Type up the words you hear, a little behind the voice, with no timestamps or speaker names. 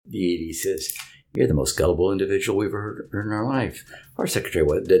the AD says, "You're the most gullible individual we've ever heard in our life." Our secretary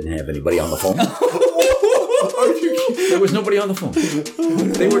didn't have anybody on the phone. There was nobody on the phone.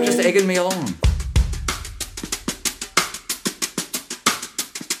 They were just egging me along.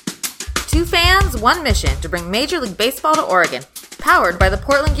 Two fans, one mission to bring Major League Baseball to Oregon. Powered by the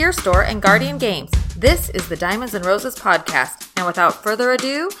Portland Gear Store and Guardian Games. This is the Diamonds and Roses podcast. And without further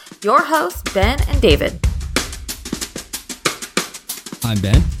ado, your hosts, Ben and David. I'm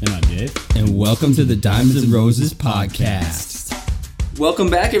Ben. And I'm Dave. And welcome to the Diamonds and Roses podcast. Welcome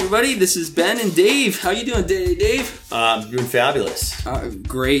back, everybody. This is Ben and Dave. How you doing today, Dave? Doing fabulous.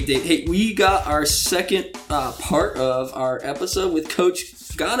 Great, Dave. Hey, we got our second part of our episode with Coach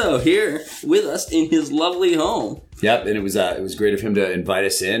Gatto here with us in his lovely home. Yep, and it was great of him to invite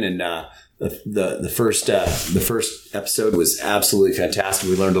us in, and the first episode was absolutely fantastic.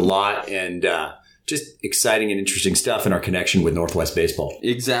 We learned a lot, and just exciting and interesting stuff in our connection with Northwest Baseball.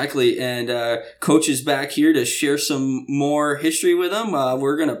 Exactly, and Coach is back here to share some more history with him.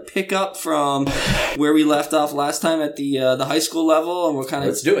 We're going to pick up from where we left off last time at the high school level, and we'll kind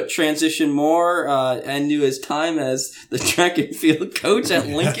of transition more into his time as the track and field coach at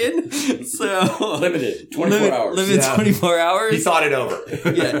Lincoln. So limited 24 hours. Limited 24 hours. He thought it over.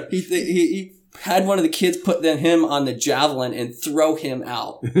 Yeah, he had one of the kids put him on the javelin and throw him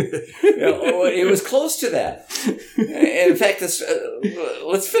out. It was close to that. In fact,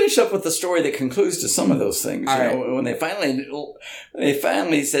 let's finish up with the story that concludes to some of those things. When they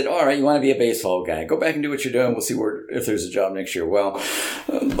finally said, "All right, you want to be a baseball guy? Go back and do what you're doing. We'll see if there's a job next year." Well,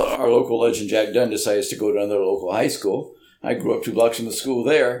 our local legend Jack Dunn decides to go to another local high school. I grew up 2 blocks from the school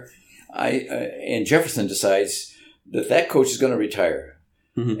there. And Jefferson decides that coach is going to retire.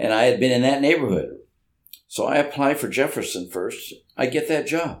 Mm-hmm. And I had been in that neighborhood. So I apply for Jefferson first. I get that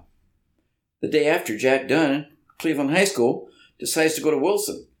job. The day after, Jack Dunn, Cleveland High School, decides to go to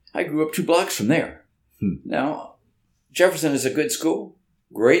Wilson. I grew up 2 blocks from there. Now, Jefferson is a good school,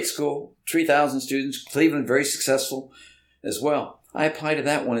 great school, 3,000 students. Cleveland, very successful as well. I applied to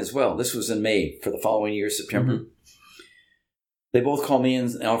that one as well. This was in May for the following year, September. Mm-hmm. They both called me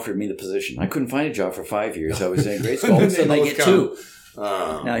and offered me the position. I couldn't find a job for 5 years. I was in grade school. All of a sudden, I get 2.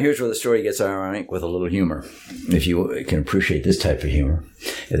 Now, here's where the story gets ironic with a little humor, if you can appreciate this type of humor.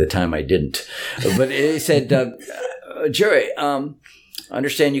 At the time, I didn't. But it said, Jerry, I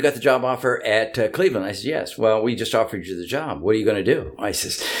understand you got the job offer at Cleveland. I said, yes. Well, we just offered you the job. What are you going to do? I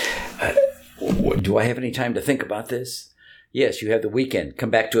says, do I have any time to think about this? Yes, you have the weekend. Come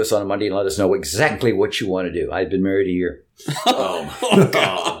back to us on a Monday and let us know exactly what you want to do. I'd been married a year. Oh,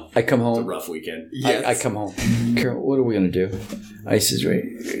 God. I come home. It's a rough weekend. Yes. I come home. Carol, what are we going to do? I says, what are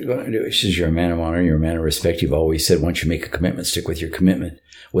you going to do? She says, you're a man of honor. You're a man of respect. You've always said once you make a commitment, stick with your commitment.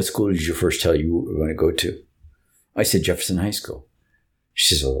 What school did you first tell you were going to go to? I said, Jefferson High School.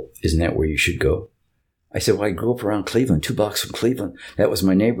 She says, well, isn't that where you should go? I said, well, I grew up around Cleveland, 2 blocks from Cleveland. That was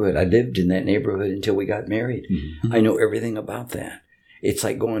my neighborhood. I lived in that neighborhood until we got married. Mm-hmm. I know everything about that. It's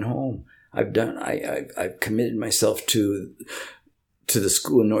like going home. I've committed myself to the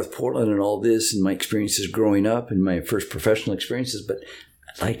school in North Portland and all this and my experiences growing up and my first professional experiences, but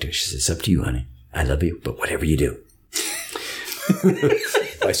I'd like to. She said, it's up to you, honey. I love you, but whatever you do.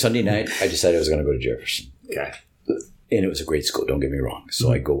 By Sunday night, I decided I was going to go to Jefferson. Okay. And it was a great school, don't get me wrong.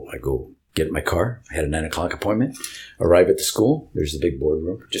 So I go get in my car. I had a 9:00 appointment. Arrive at the school. There's the big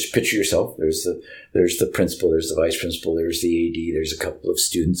boardroom. Just picture yourself. There's the principal. There's the vice principal. There's the AD. There's a couple of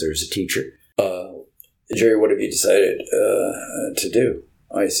students. There's a teacher. Jerry, what have you decided to do?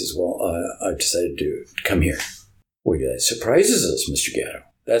 I says, well, I've decided to come here. Well, that surprises us, Mr. Gatto.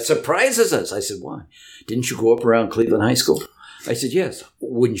 That surprises us. I said, why? Didn't you grow up around Cleveland High School? I said, yes.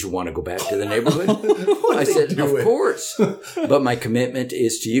 Wouldn't you want to go back to the neighborhood? I said, of course. But my commitment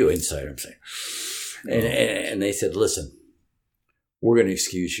is to you. Inside, I'm saying. And they said, listen, we're going to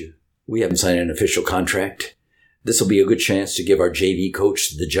excuse you. We haven't signed an official contract. This will be a good chance to give our JV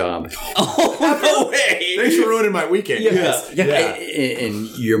coach the job. Oh, no way. Thanks for ruining my weekend. Yeah. And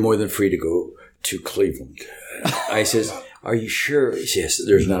you're more than free to go to Cleveland. I says, are you sure? Yes,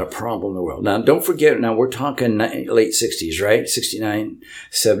 there's not a problem in the world. Now, don't forget, we're talking late 60s, right? 69,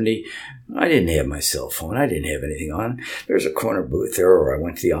 70. I didn't have my cell phone. I didn't have anything on. There's a corner booth there, or I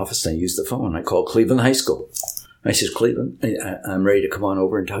went to the office and I used the phone. I called Cleveland High School. I says, Cleveland, I'm ready to come on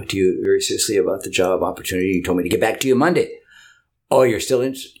over and talk to you very seriously about the job opportunity. You told me to get back to you Monday. Oh, you're still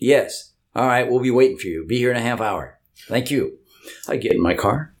interested? Yes. All right, we'll be waiting for you. Be here in a half hour. Thank you. I get in my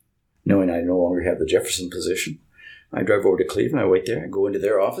car, knowing I no longer have the Jefferson position. I drive over to Cleveland. I wait there. I go into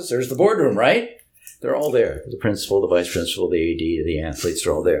their office. There's the boardroom, right? They're all there. The principal, the vice principal, the AD, the athletes,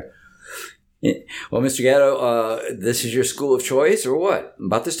 they're all there. Well, Mr. Gatto, this is your school of choice or what?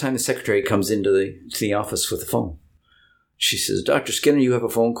 About this time, the secretary comes into the office with the phone. She says, Dr. Skinner, you have a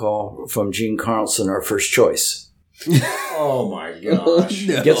phone call from Gene Carlson, our first choice. Oh, my gosh.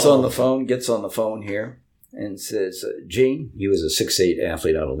 No. Gets on the phone here and says, Gene, he was a 6'8"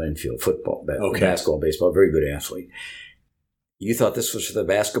 athlete out of Linfield, football, basketball, baseball, very good athlete. You thought this was for the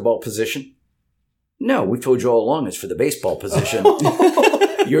basketball position? No, we told you all along it's for the baseball position.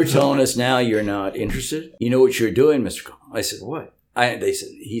 You're telling us now you're not interested? You know what you're doing, Mr. Cole? I said, what? They said,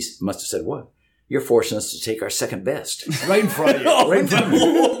 he must have said, what? You're forcing us to take our second best. Right in front of you. Right in front of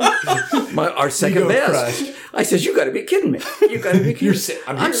you. Our second best. Crushed. I said, you got to be kidding me. You got to be kidding me.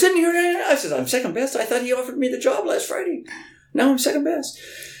 I'm sitting here. I said, I'm second best. I thought he offered me the job last Friday. Now I'm second best.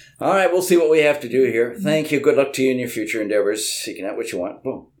 All right, we'll see what we have to do here. Thank you. Good luck to you in your future endeavors. Seeking out what you want.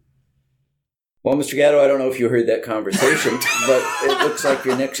 Boom. Well, Mr. Gatto, I don't know if you heard that conversation, but it looks like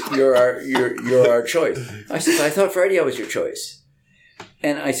you're our choice. I said, I thought Friday I was your choice.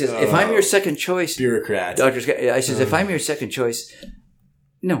 And I said, if I'm your second choice, bureaucrat. Dr. Scott, I said, if I'm your second choice,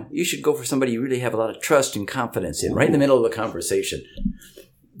 no, you should go for somebody you really have a lot of trust and confidence in. Right in the middle of the conversation,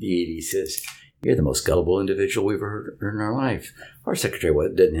 the AD says, you're the most gullible individual we've ever heard in our life. Our secretary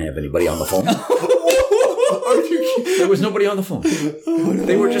didn't have anybody on the phone. There was nobody on the phone.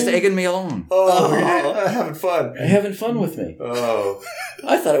 They were just egging me along. Having fun. Having fun with me. Oh.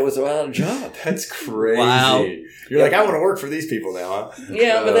 I thought it was about a job. That's crazy. Wow. You're like, I want to work for these people now, huh?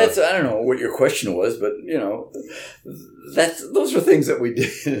 Yeah, but that's, I don't know what your question was, but, those were things that we did.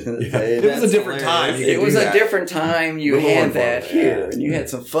 It was a different time. It was a different time. You had that here, and you had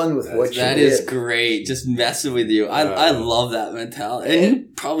some fun with what you did. That is great. Just messing with you. I love that mentality. And you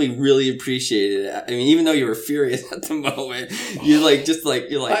probably really appreciated it. I mean, even though you were furious at the moment, you're like,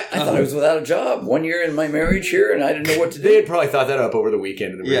 I thought I was without a job 1 year in my marriage here, and I didn't know what to do. They had probably thought that up over the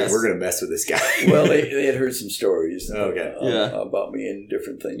weekend, and we're going to mess with this guy. Well, they had heard some stories about me and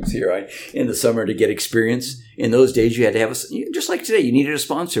different things here. In the summer to get experience. In those days, you had to have just like today, you needed a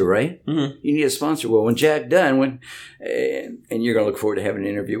sponsor, right? Mm-hmm. You needed a sponsor. Well, when Jack Dunn, and you're going to look forward to having an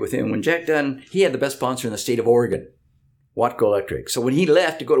interview with him, when Jack Dunn, he had the best sponsor in the state of Oregon, Watco Electric. So when he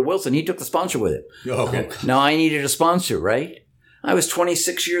left to go to Wilson, he took the sponsor with him. Okay. Now I needed a sponsor, right? I was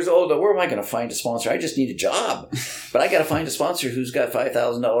 26 years old. Where am I going to find a sponsor? I just need a job. But I got to find a sponsor who's got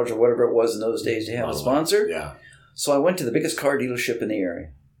 $5,000 or whatever it was in those days to have a sponsor. Yeah. So I went to the biggest car dealership in the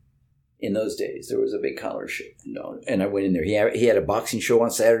area. In those days, there was a big collar shop, and I went in there. He had a boxing show on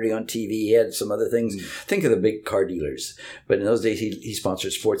Saturday on TV. He had some other things. Think of the big car dealers. But in those days, he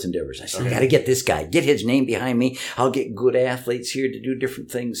sponsored sports endeavors. I said, I got to get this guy. Get his name behind me. I'll get good athletes here to do different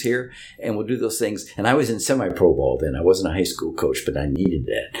things here, and we'll do those things. And I was in semi-pro ball then. I wasn't a high school coach, but I needed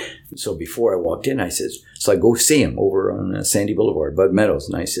that. So before I walked in, I go see him over on Sandy Boulevard, Bud Meadows.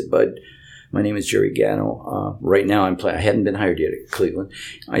 And I said, Bud, my name is Jerry Gatto. Right now, I hadn't been hired yet at Cleveland.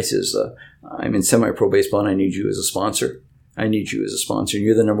 I says, I'm in semi-pro baseball, and I need you as a sponsor. And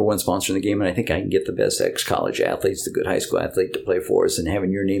you're the number one sponsor in the game, and I think I can get the best ex-college athletes, the good high school athlete to play for us, and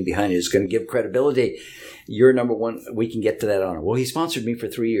having your name behind it is going to give credibility. You're number one. We can get to that honor. Well, he sponsored me for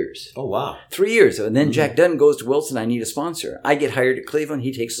 3 years. Oh, wow. 3 years. And then Jack Dunn goes to Wilson. I need a sponsor. I get hired at Cleveland.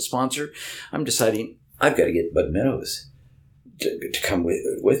 He takes a sponsor. I'm deciding I've got to get Bud Meadows to come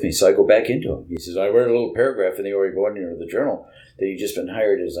with me. So I go back into him. He says, I read a little paragraph in the Oregonian or the Journal that you've just been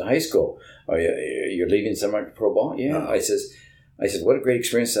hired as a high school. Oh, you're leaving semi-pro ball? Yeah. Uh-huh. I said, what a great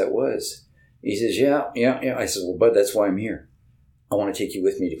experience that was. He says, yeah. I said, well, Bud, that's why I'm here. I want to take you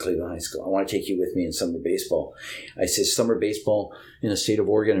with me to Cleveland High School. I want to take you with me in summer baseball. I said, summer baseball in the state of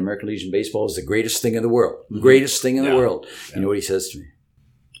Oregon, American Legion Baseball is the greatest thing in the world. Mm-hmm. Greatest thing in the world. Yeah. You know what he says to me?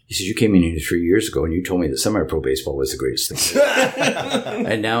 He says, you came in here 3 years ago and you told me that semi-pro baseball was the greatest thing.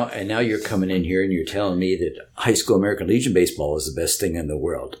 and now you're coming in here and you're telling me that high school American Legion baseball is the best thing in the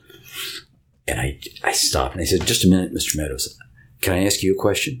world. And I stopped and I said, just a minute, Mr. Meadows. Can I ask you a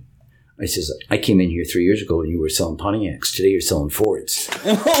question? I says, I came in here 3 years ago and you were selling Pontiacs. Today you're selling Fords.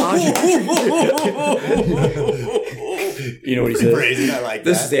 You know what he says? Crazy. I like that.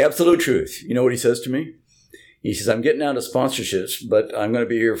 This is the absolute truth. You know what he says to me? He says, I'm getting out of sponsorships, but I'm going to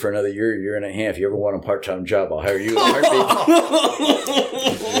be here for another year and a half. You ever want a part-time job, I'll hire you in a heartbeat.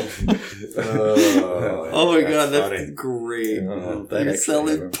 Oh my God, that's great. You're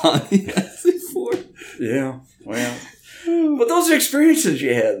selling Pontiacs before. Yeah, well. But those are experiences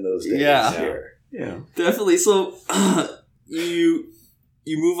you had in those days. Yeah. Definitely. So,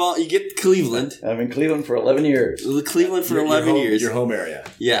 you move on, you get to Cleveland. I'm in Cleveland for 11 years. Cleveland for 11 years. Your home area.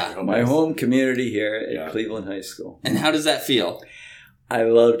 Yeah. My home community here at Cleveland High School. And how does that feel? I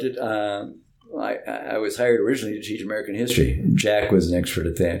loved it. I was hired originally to teach American history. Jack was an expert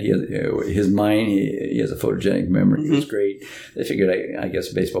at that. He has, his mind, he has a photogenic memory. He was great. They figured, I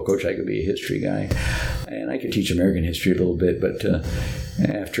guess, a baseball coach, I could be a history guy. And I could teach American history a little bit. But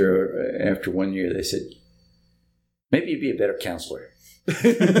after 1 year, they said, maybe you'd be a better counselor. And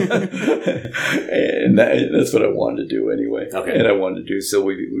that's what I wanted to do anyway. Okay. And I wanted to do. So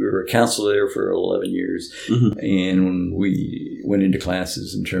we were a counselor there for 11 years. And we went into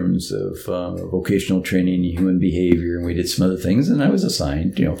classes in terms of vocational training, human behavior, and we did some other things. And I was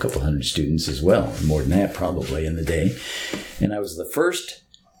assigned, a couple hundred students as well, more than that probably in the day. And I was the first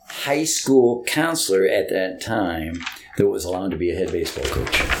high school counselor at that time that was allowed to be a head baseball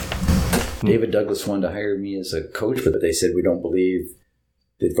coach. David Douglas wanted to hire me as a coach, but they said, we don't believe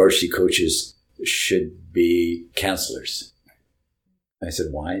that varsity coaches should be counselors. I said,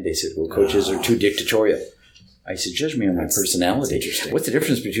 why? They said, well, coaches are too dictatorial. I said, judge me on my personality. What's the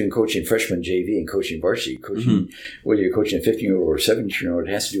difference between coaching freshman JV and coaching varsity? Whether you're coaching a 15-year-old or a 17-year-old,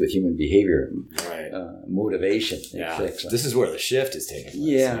 it has to do with human behavior, motivation. Yeah. This is where the shift is taking place.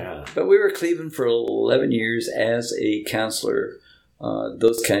 Yeah. But we were at Cleveland for 11 years as a counselor.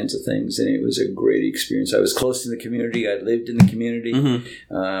 Those kinds of things, and it was a great experience. I was close to the community. I lived in the community.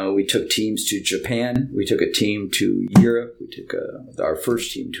 We took teams to Japan. We took a team to Europe. We took our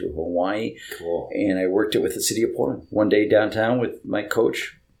first team to Hawaii. Cool. And I worked it with the city of Portland. One day downtown with my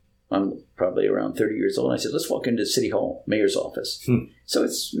coach. I'm probably around 30 years old. And I said, let's walk into City Hall, mayor's office. So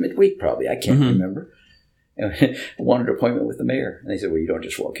it's midweek probably. I can't remember. I wanted an appointment with the mayor. And they said, well, you don't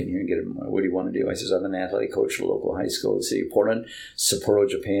just walk in here and get him. What do you want to do? I said, I'm an athletic coach at a local high school in the city of Portland. Sapporo,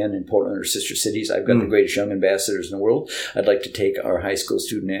 Japan, and Portland are sister cities. I've got the greatest young ambassadors in the world. I'd like to take our high school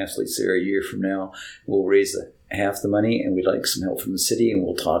student athletes there a year from now. We'll raise half the money, and we'd like some help from the city, and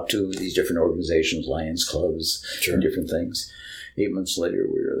we'll talk to these different organizations, Lions clubs, and different things. 8 months later,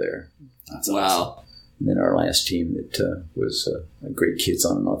 we were there. That's awesome. And then our last team that was great kids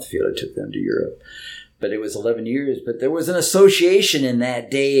on and off the field, I took them to Europe. But it was 11 years. But there was an association in that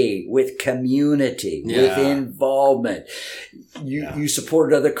day with community, with involvement. You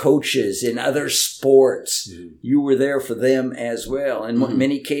supported other coaches in other sports. You were there for them as well. In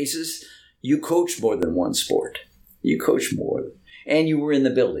many cases, you coached more than one sport. You coached more. And you were in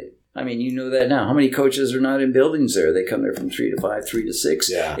the building. I mean, you know that now. How many coaches are not in buildings there? They come there from 3 to 5, 3 to 6.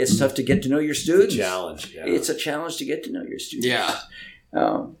 Yeah. It's tough to get to know your students. It's a challenge. Yeah. It's a challenge to get to know your students.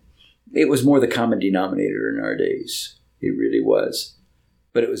 Yeah. It was more the common denominator in our days. It really was.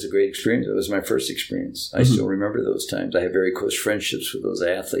 But it was a great experience. It was my first experience. I still remember those times. I have very close friendships with those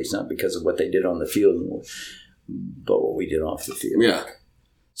athletes, not because of what they did on the field, but what we did off the field. Yeah.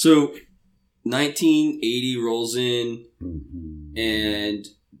 So 1980 rolls in, and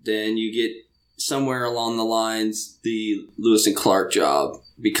then you get somewhere along the lines, the Lewis and Clark job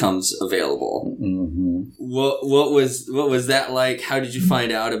becomes available. What was that like? How did you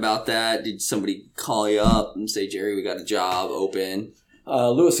find out about that? Did somebody call you up and say, Jerry, we got a job open?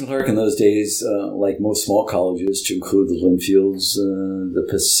 Lewis and Clark in those days, like most small colleges, to include the Linfields, the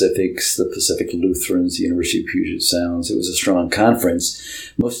Pacifics, the Pacific Lutherans, the University of Puget Sounds, it was a strong conference.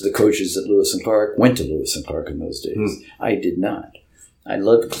 Most of the coaches at Lewis and Clark went to Lewis and Clark in those days. I did not. I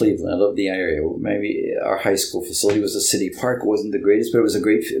loved Cleveland. I loved the area. Maybe our high school facility was a city park. It wasn't the greatest, but it was a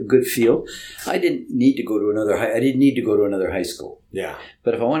good field. I didn't need to go to another high school. Yeah.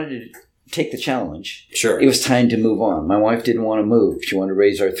 But if I wanted to take the challenge, it was time to move on. My wife didn't want to move. She wanted to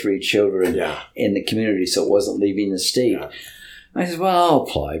raise our 3 children in the community, so it wasn't leaving the state. Yeah. I said, well, I'll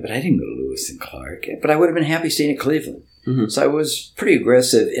apply, but I didn't go to Lewis and Clark. But I would have been happy staying at Cleveland. So I was pretty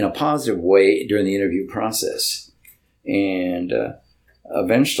aggressive in a positive way during the interview process. And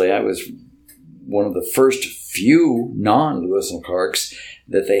eventually, I was one of the first few non-Lewis and Clarks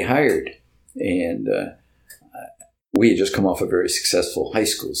that they hired. And we had just come off a very successful high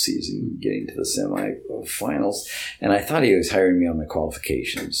school season, getting to the semifinals. And I thought he was hiring me on my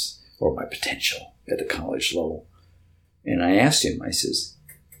qualifications or my potential at the college level. And I asked him, I says,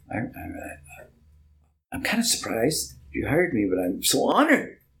 I'm kind of surprised you hired me, but I'm so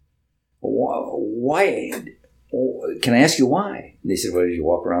honored. Why? Can I ask you why? And they said, well, did you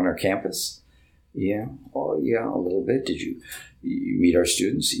walk around our campus? Yeah. Oh, yeah, a little bit. Did you meet our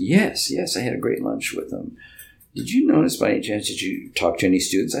students? Yes, I had a great lunch with them. Did you notice by any chance, did you talk to any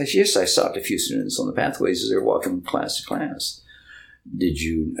students? I said, yes, I stopped a few students on the pathways as they were walking from class to class. Did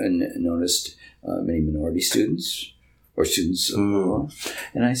you notice many minority students or students?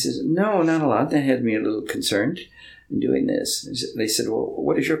 And I said, no, not a lot. That had me a little concerned in doing this. They said, well,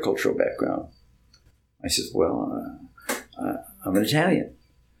 what is your cultural background? I said, well, I'm an Italian.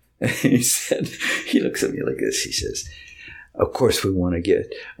 And he looks at me like this. He says, of course, we want to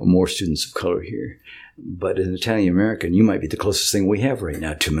get more students of color here. But as an Italian American, you might be the closest thing we have right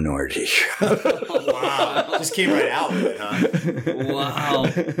now to minority. Wow. Just came right out with it, huh? Wow.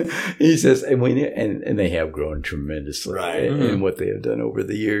 He says, and they have grown tremendously in what they have done over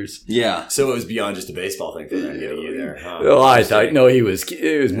the years. Yeah. So it was beyond just a baseball thing for them getting you there, huh? Oh, I thought, no, it was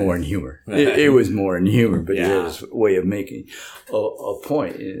more in humor. It was more in humor, but he had his way of making a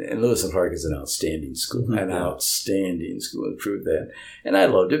point. And Lewis and Clark is an outstanding school, outstanding school to prove that. And I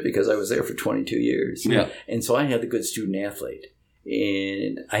loved it because I was there for 22 years. Yeah. And so I had the good student athlete.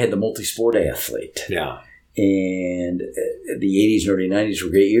 And I had the multi-sport athlete. Yeah. And the 80s and early 90s were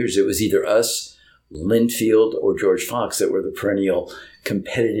great years. It was either us, Linfield, or George Fox that were the perennial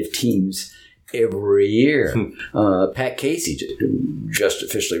competitive teams every year. Pat Casey, just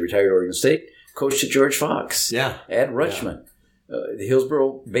officially retired at Oregon State, coached at George Fox at Rutschman. The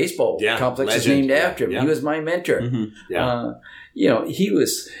Hillsborough baseball complex is named after him. He was my mentor. He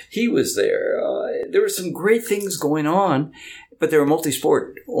was there. There were some great things going on, but they were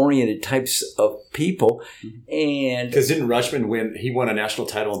multi-sport oriented types of people. And because didn't Rutschman win? He won a national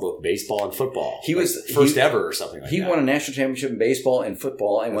title in both baseball and football. He was first ever or something like that. He won a national championship in baseball and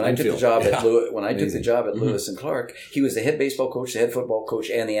football. And when I took the job at Lewis and Clark, he was the head baseball coach, the head football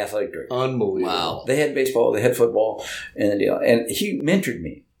coach, and the athletic director. Unbelievable. Wow. The head baseball, the head football, and he mentored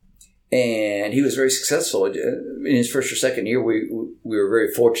me. And he was very successful. In his first or second year, we were very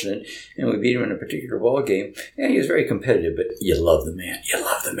fortunate, and we beat him in a particular ball game. And he was very competitive, but you love the man. You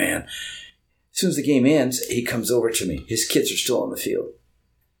love the man. As soon as the game ends, he comes over to me. His kids are still on the field.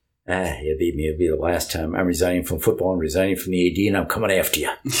 You beat me. It'll be the last time. I'm resigning from football and resigning from the AD, and I'm coming after you.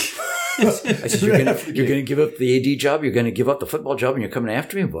 I said, you're going to give up the AD job? You're going to give up the football job, and you're coming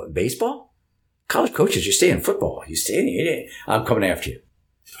after me? What, baseball? College coaches, you stay in football. You stay in the AD. I'm coming after you.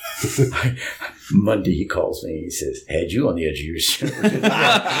 Monday he calls me. He says, "Had you on the edge of your seat." And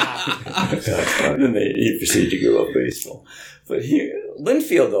then he proceeded to give up baseball. But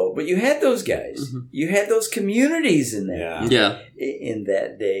Linfield, though, but you had those guys. You had those communities in that. In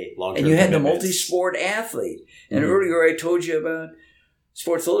that day, and you had the multi-sport athlete. And earlier I told you about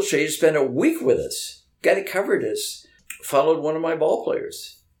Sports Illustrated. Spent a week with us. Guy that covered us followed one of my ball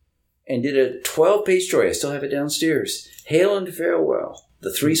players and did a 12-page story. I still have it downstairs. Hail and farewell. The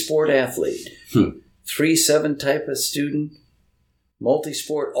 3-sport athlete, 3-7 type of student,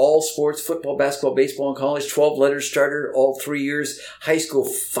 multi-sport, all sports, football, basketball, baseball, and college, 12 letters starter, all 3 years, high school,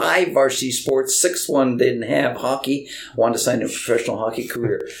 5 varsity sports, 6th one didn't have hockey, wanted to sign a professional hockey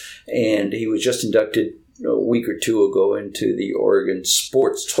career. And he was just inducted a week or two ago into the Oregon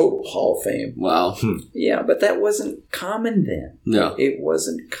Sports Total Hall of Fame. Wow. Yeah, but that wasn't common then. No. It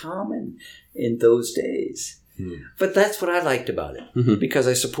wasn't common in those days. But that's what I liked about it, because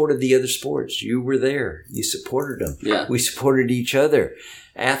I supported the other sports. You were there. You supported them. Yeah. We supported each other.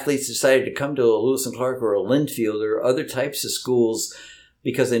 Athletes decided to come to a Lewis and Clark or a Linfield or other types of schools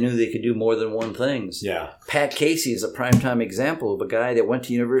because they knew they could do more than one thing. Yeah. Pat Casey is a primetime example of a guy that went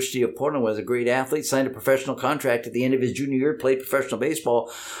to University of Portland, was a great athlete, signed a professional contract at the end of his junior year, played professional baseball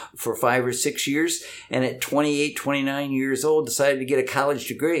for 5 or 6 years, and at 28, 29 years old, decided to get a college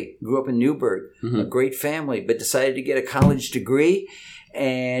degree. Grew up in Newburgh, a great family, but decided to get a college degree,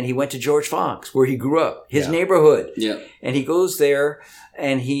 and he went to George Fox, where he grew up, his neighborhood. Yeah. And he goes there,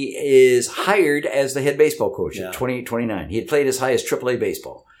 and he is hired as the head baseball coach at 28, 29. He had played as high as AAA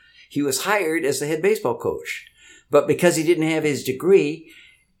baseball. He was hired as the head baseball coach. But because he didn't have his degree,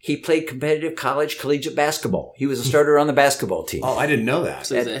 he played competitive collegiate basketball. He was a starter on the basketball team. Oh, I didn't know that.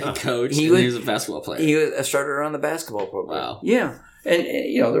 So he was a head coach, he was a basketball player. He was a starter on the basketball program. Wow. Yeah. And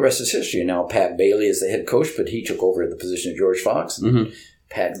the rest is history. Now, Pat Bailey is the head coach, but he took over the position of George Fox. And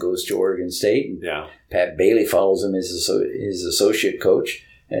Pat goes to Oregon State. And Pat Bailey follows him as his associate coach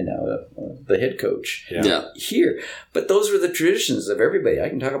and now the head coach here. But those were the traditions of everybody. I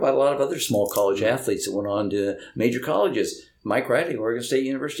can talk about a lot of other small college athletes that went on to major colleges. Mike Riley, Oregon State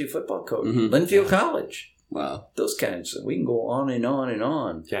University football coach. Linfield College. Wow. Those kinds. We can go on and on and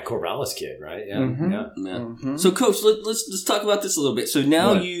on. Yeah, Corvallis kid, right? Yeah. So, Coach, let's talk about this a little bit. So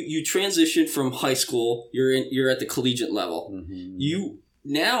now you transitioned from high school. You're at the collegiate level. You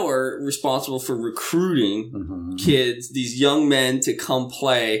now are responsible for recruiting kids, these young men, to come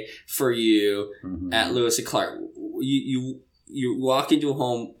play for you at Lewis and Clark. You walk into a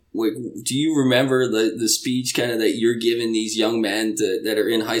home. Like, do you remember the speech kind of that you're giving these young men that are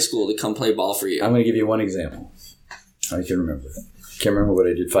in high school to come play ball for you? I'm going to give you one example. I can remember it. Can't remember what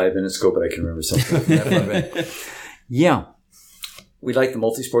I did 5 minutes ago, but I can remember something. Yeah. We like the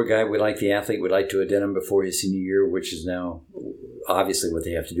multi-sport guy. We like the athlete. We like to identify him before his senior year, which is now obviously what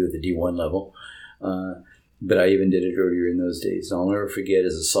they have to do at the D1 level. But I even did it earlier in those days. I'll never forget,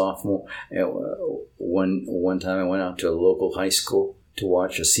 as a sophomore, one time I went out to a local high school to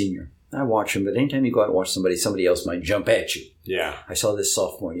watch a senior. I watch him, but anytime you go out and watch somebody else might jump at you. Yeah. I saw this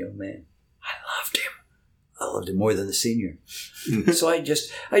sophomore young man. I loved him. I loved him more than the senior. So I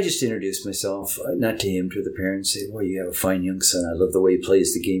just introduced myself, not to him, to the parents. Say, well, you have a fine young son. I love the way he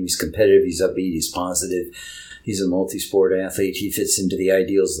plays the game. He's competitive. He's upbeat. He's positive. He's a multi-sport athlete. He fits into the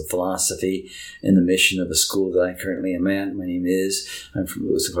ideals, the philosophy, and the mission of the school that I currently am at. My name is. I'm from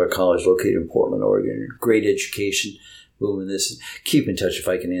Lewis and Clark College, located in Portland, Oregon. Great education. Boom, this. Keep in touch if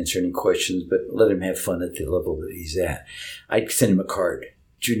I can answer any questions, but let him have fun at the level that he's at. I'd send him a card.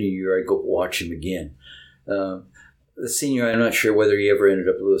 Junior year, I'd go watch him again. The senior, I'm not sure whether he ever ended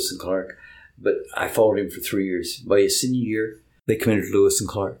up at Lewis and Clark, but I followed him for 3 years. By his senior year, they committed to Lewis and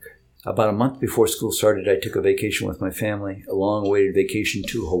Clark. About a month before school started, I took a vacation with my family, a long-awaited vacation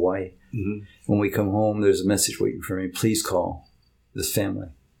to Hawaii. Mm-hmm. When we come home, there's a message waiting for me. Please call this family.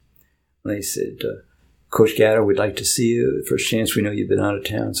 And they said, Coach Gatto, we'd like to see you. The first chance, we know you've been out of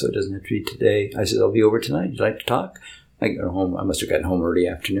town, so it doesn't have to be today. I said, I'll be over tonight. You'd like to talk? I got home. I must have gotten home early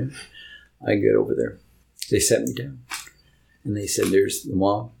afternoon. I get over there. They sat me down. And they said, there's the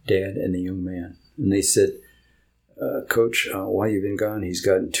mom, dad, and the young man. And they said, Coach, while you've been gone, he's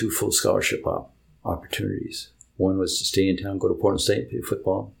gotten 2 full scholarship opportunities. One was to stay in town, go to Portland State, play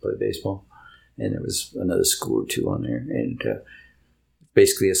football, play baseball. And there was another school or 2 on there. And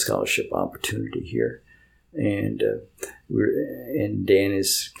basically a scholarship opportunity here. And Dan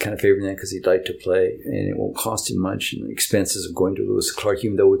is kind of favoring that because he'd like to play, and it won't cost him much. And the expenses of going to Lewis and Clark,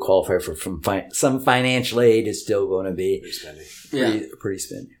 even though we qualify for some financial aid, is still going to be pretty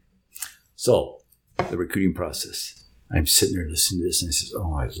spendy. So the recruiting process. I'm sitting there listening to this, and I said,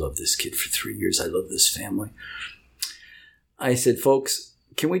 "Oh, I love this kid for 3 years. I love this family." I said, "Folks,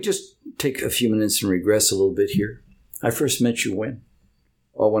 can we just take a few minutes and regress a little bit here? I first met you when?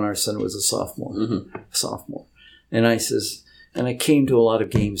 Well, when our son was a sophomore. And I says, and I came to a lot of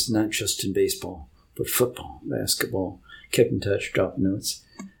games, not just in baseball, but football, basketball, kept in touch, dropped notes.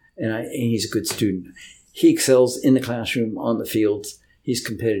 And he's a good student. He excels in the classroom, on the fields. He's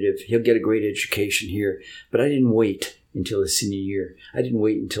competitive. He'll get a great education here. But I didn't wait until his senior year. I didn't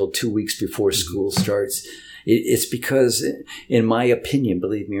wait until 2 weeks before school starts. It's because, in my opinion,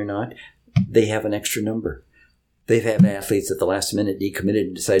 believe me or not, they have an extra number. They've had athletes at the last minute decommitted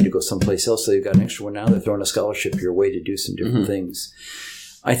and decided to go someplace else, so they've got an extra one. Now they're throwing a scholarship your way to do some different things.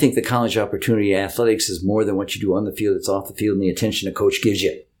 I think the college opportunity athletics is more than what you do on the field. It's off the field and the attention a coach gives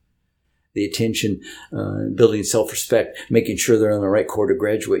you. The attention, building self-respect, making sure they're on the right court to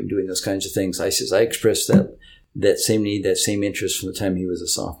graduate and doing those kinds of things. I expressed that same need, that same interest from the time he was a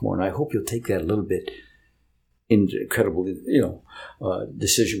sophomore, and I hope you'll take that a little bit incredible,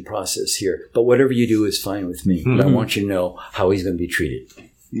 decision process here. But whatever you do is fine with me. But I want you to know how he's going to be treated.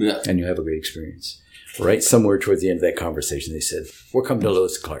 Yeah. And you'll have a great experience. Right somewhere towards the end of that conversation, they said, we're coming to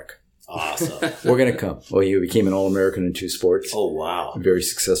Lewis and Clark. Awesome. We're going to come. Well, he became an All-American in 2 sports. Oh, wow. Very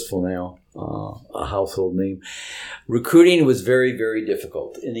successful now. A household name. Recruiting was very, very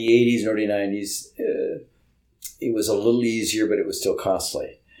difficult. In the 80s and early 90s, it was a little easier, but it was still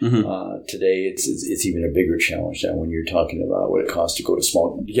costly. Today, it's even a bigger challenge now when you're talking about what it costs to go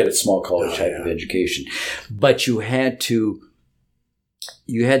to get a small college type of education. But you had to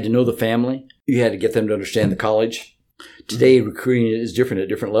know the family. You had to get them to understand the college. Today, recruiting is different at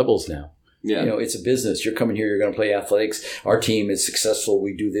different levels now. Yeah. It's a business. You're coming here, you're going to play athletics. Our team is successful.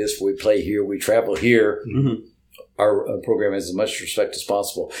 We do this. We play here. We travel here. Our program has as much respect as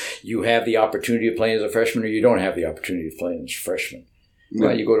possible. You have the opportunity of playing as a freshman, or you don't have the opportunity of playing as a freshman.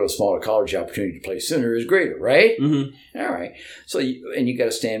 Right, you go to a smaller college, the opportunity to play sooner is greater, right? All right. So, you got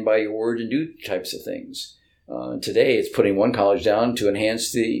to stand by your word and do types of things. Today, it's putting one college down to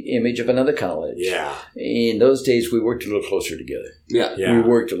enhance the image of another college. Yeah. In those days, we worked a little closer together. Yeah. We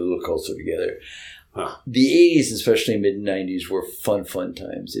worked a little closer together. Huh. The 80s, especially mid-90s, were fun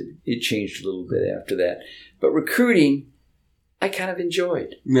times. It changed a little bit after that. But recruiting, I kind of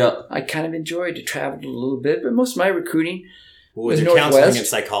enjoyed. Yeah. I kind of enjoyed to travel a little bit, but most of my recruiting was your counseling and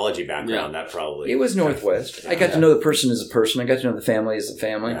psychology background? That probably. It was Northwest. I got to know the person as a person. I got to know the family as a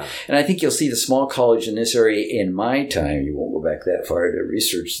family. Yeah. And I think you'll see the small college in this area in my time, you won't go back that far to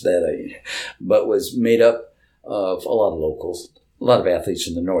research that, but was made up of a lot of locals, a lot of athletes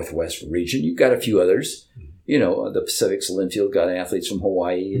from the Northwest region. You've got a few others. The Pacifics, Linfield got athletes from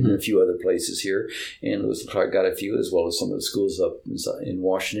Hawaii and a few other places here. And Lewis and Clark got a few, as well as some of the schools up in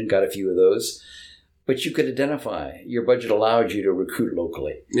Washington got a few of those. But you could identify. Your budget allowed you to recruit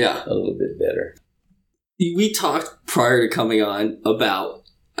locally a little bit better. We talked prior to coming on about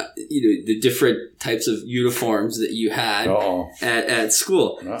the different types of uniforms that you had at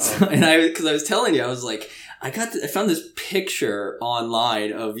school. So, because I was telling you, I was like, I found this picture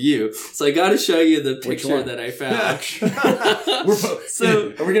online of you, so I got to show you the picture that I found.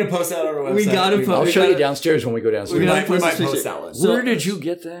 So are we going to post that on our website? We got to post. I'll show you downstairs when we go downstairs. We might post that one. So, where did you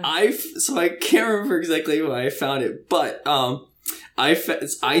get that? I can't remember exactly where I found it, but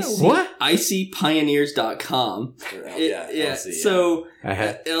it's icpioneers.com. LC, so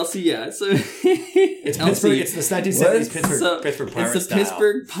LC, yeah. So it's Pittsburgh. It's the 1970s Pittsburgh Pirates. It's the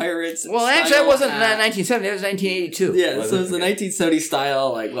Pittsburgh Pirates. Well, actually, that wasn't 1970. That was 1982. Yeah, so it's the 1970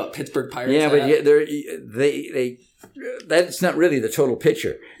 style, like Pittsburgh Pirates. Yeah, but they that's not really the total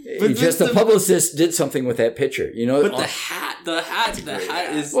picture. Just the publicist did something with that picture, you know. But the hat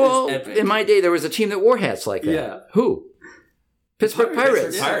is epic. In my day, there was a team that wore hats like that. Yeah. Who? Pittsburgh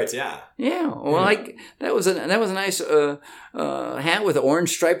Pirates. Pirates, yeah. Yeah. Well, that was a nice hat with orange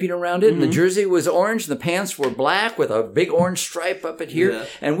striping around it, and the jersey was orange, and the pants were black with a big orange stripe up at here,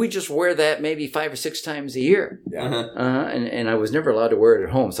 and we just wear that maybe 5 or 6 times a year. Yeah. And I was never allowed to wear it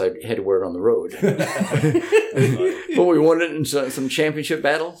at home, so I had to wear it on the road. But we won it in some championship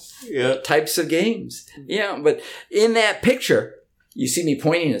battle types of games. Yeah, but in that picture, you see me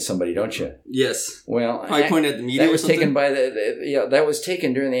pointing at somebody, don't you? Yes. Well, I pointed at the media. That was taken by that was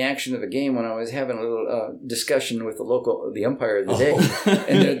taken during the action of the game when I was having a little discussion with the umpire of the day,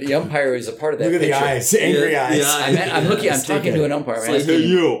 and the umpire is a part of that. Look at picture. the eyes, angry eyes. I'm talking to an umpire. Like, hey,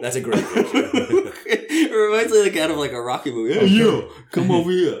 you. That's a great picture. It reminds me out of like a Rocky movie. Hey, you, come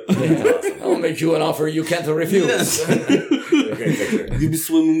over here. I'll make you an offer you can't refuse. Yes. Great picture. You'll be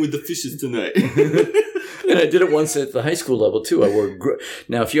swimming with the fishes tonight. And I did it once at the high school level too. I wore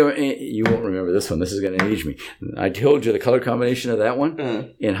now. If you won't remember this one, this is going to age me. I told you the color combination of that one.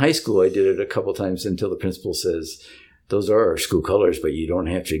 In high school, I did it a couple times until the principal says, "Those are our school colors, but you don't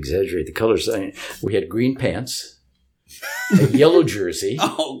have to exaggerate the colors." We had green pants, a yellow jersey.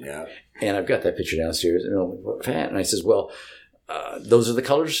 And I've got that picture downstairs. And I says, "Well, those are the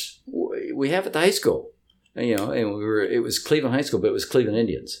colors we have at the high school." And, it was Cleveland High School, but it was Cleveland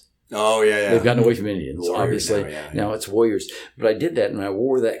Indians. Oh, yeah. They've gotten away from Indians, Warriors obviously. Now it's Warriors. But I did that, and I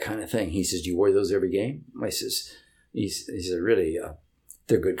wore that kind of thing. He says, "Do you wear those every game?" I says, he said, "Really,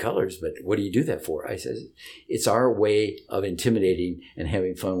 they're good colors, but what do you do that for?" I says, "It's our way of intimidating and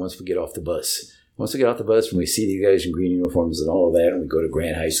having fun once we get off the bus. Once we get off the bus and we see the guys in green uniforms and all of that, and we go to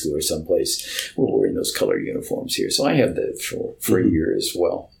Grant High School or someplace, we're wearing those color uniforms here." So I have that for a year as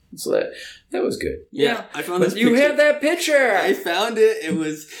well. So that was good. Yeah, I found this. You have that picture. I found it. It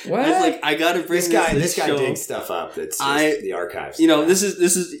was. What? I was like, I got to bring this guy digs stuff up. It's just the archives. This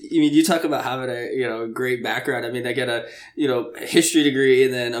is. I mean, you talk about having a great background. I mean, I got a history degree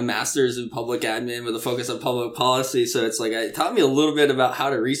and then a master's in public admin with a focus on public policy. So it's like it taught me a little bit about how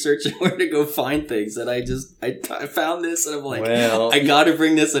to research and where to go find things. And I found this and I'm like, I got to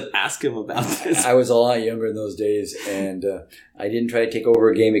bring this and ask him about this. I was a lot younger in those days, and I didn't try to take over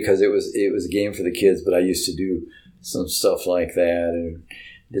a game because it was a game for the kids, but I used to do some stuff like that and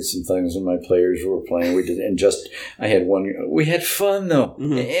did some things when my players were playing. We had fun though.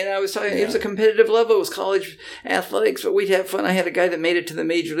 Mm-hmm. And I was talking, it was a competitive level. It was college athletics, but we'd have fun. I had a guy that made it to the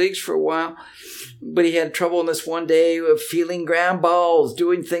major leagues for a while, but he had trouble in this one day of feeling ground balls,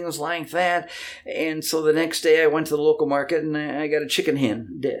 doing things like that. And so the next day I went to the local market and I got a chicken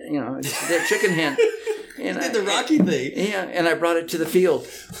hen, just a dead chicken hen. And I did the Rocky thing. Yeah, and I brought it to the field.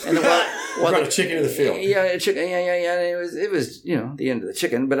 And brought a chicken to the field. Yeah, a chicken. Yeah. It was the end of the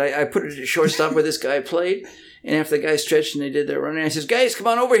chicken. But I put it at shortstop where this guy played. And after the guy stretched and they did their running, I says, "Guys, come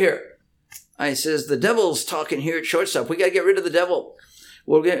on over here." I says, "The devil's talking here at shortstop. We got to get rid of the devil."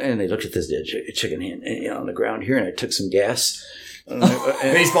 And they looked at this dead chicken hen on the ground here, and I took some gas.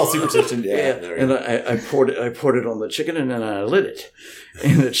 Baseball superstition. And I poured it on the chicken, and then I lit it,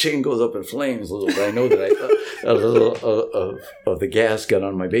 and the chicken goes up in flames a little bit. I know that a little of the gas got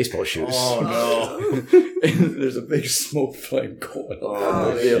on my baseball shoes. Oh no! And there's a big smoke flame going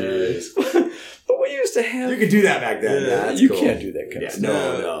on. But we used to have. You could do that back then. Yeah, you can't do that kind of stuff.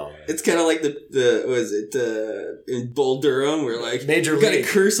 No. It's kind of like in Bull Durham, where like Major League. Got a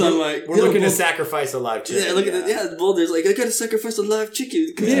curse on my. We're looking to sacrifice a live chicken. Yeah, look at that. Bull. There's like I got to sacrifice a live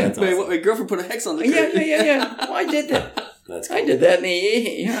chicken because my girlfriend put a hex on the curse. Yeah. Well, I did that. That's cool. I did that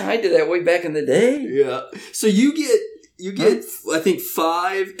I did that way back in the day. Yeah. So you get I think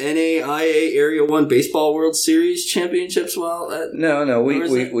 5 NAIA Area 1 Baseball World Series championships No,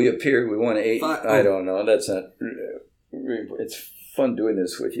 we appeared. We won 8. I don't know. That's not. It's fun doing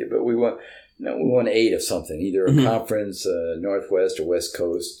this with you, but we won. No, we won 8 of something, either a conference, Northwest or West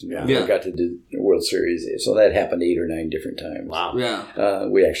Coast. We got to the World Series. So that happened 8 or 9 different times. Wow. Yeah.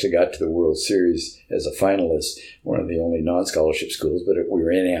 We actually got to the World Series as a finalist, one of the only non-scholarship schools, but we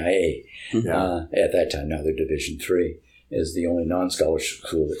were NAIA at that time. Now they're Division III, as the only non-scholarship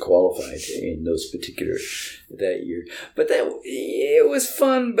school that qualified in those particular that year. But it was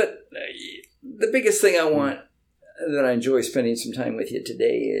fun. But the biggest thing that I enjoy spending some time with you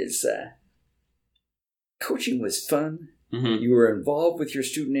today is coaching was fun. Mm-hmm. You were involved with your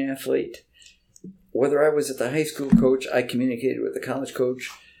student athlete. Whether I was at the high school coach, I communicated with the college coach.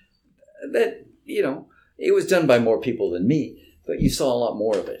 That, it was done by more people than me, but you saw a lot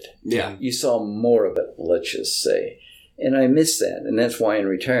more of it. Yeah. You saw more of it, let's just say. And I miss that. And that's why in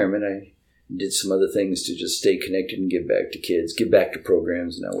retirement I did some other things to just stay connected and give back to kids, give back to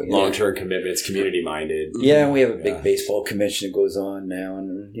programs. Now we long-term commitments, community-minded. Yeah, we have a big baseball convention that goes on now,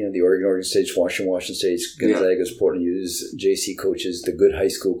 and the Oregon State's, Washington State's, Gonzaga's, Portland U's, JC coaches, the good high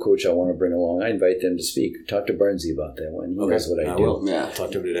school coach I want to bring along. I invite them to speak. Talk to Barnsey about that one. He knows what I do. Will. Yeah, I'll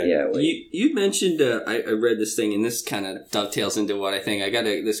talk to him today. Yeah, you mentioned. I read this thing, and this kind of dovetails into what I think. I got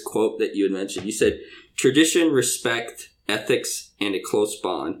this quote that you had mentioned. You said, "Tradition, respect, ethics, and a close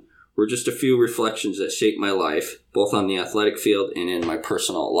bond were just a few reflections that shaped my life, both on the athletic field and in my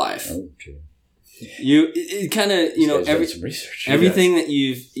personal life." Okay. It kind of, everything that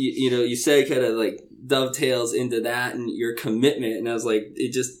you said kind of like dovetails into that and your commitment. And I was like,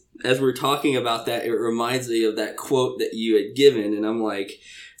 it just, as we're talking about that, it reminds me of that quote that you had given. And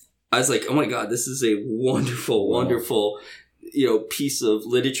I was like, oh my God, this is a wonderful, wonderful, piece of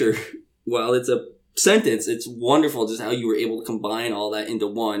literature. While it's a sentence, it's wonderful just how you were able to combine all that into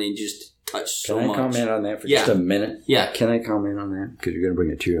one and just touch so much. Can I comment on that for just a minute? Yeah. Can I comment on that? Because you're going to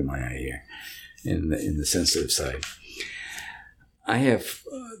bring a tear to my eye here in the sensitive side. I have,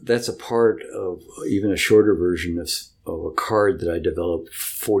 that's a part of even a shorter version of a card that I developed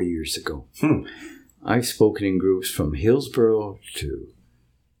 40 years ago. I've spoken in groups from Hillsborough to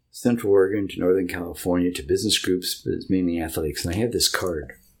Central Oregon to Northern California to business groups, but it's mainly athletics. And I have this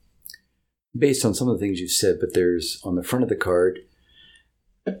card based on some of the things you've said, but there's on the front of the card,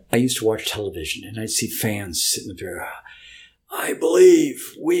 I used to watch television and I'd see fans sitting there. I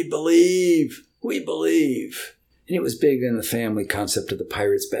believe, we believe, we believe. And it was big in the family concept of the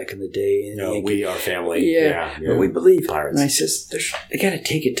Pirates back in the day. And we are family. Yeah. But we believe. Pirates. And I says, they got to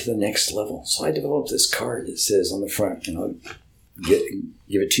take it to the next level. So I developed this card that says on the front, and I'll give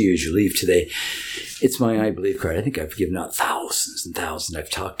it to you as you leave today. It's my I Believe card. I think I've given out thousands and thousands. I've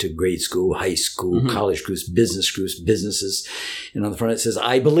talked to grade school, high school, college groups, businesses. And on the front it says,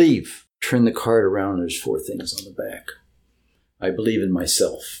 I believe. Turn the card around. There's 4 things on the back. I believe in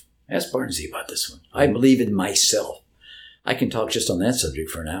myself. Ask Barnsey about this one. I believe in myself. I can talk just on that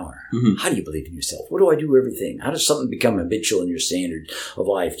subject for an hour. How do you believe in yourself? What do I do everything? How does something become habitual in your standard of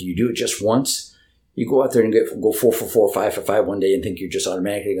life? Do you do it just once? You go out there and go 4 for 4, 5 for 5 one day and think you're just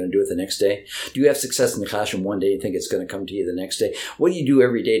automatically going to do it the next day? Do you have success in the classroom one day and think it's going to come to you the next day? What do you do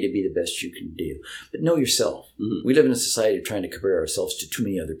every day to be the best you can do? But know yourself. We live in a society of trying to compare ourselves to too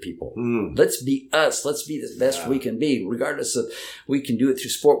many other people. Let's be us. Let's be the best we can be. Regardless of, we can do it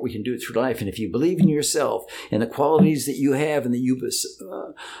through sport, we can do it through life. And if you believe in yourself and the qualities that you have and that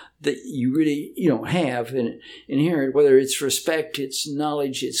you really, have and inherent, whether it's respect, it's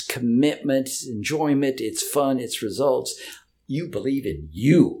knowledge, it's commitment, it's enjoyment, it's fun, it's results, you believe in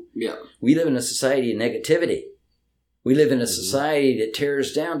you. Yeah. We live in a society of negativity. We live in a society that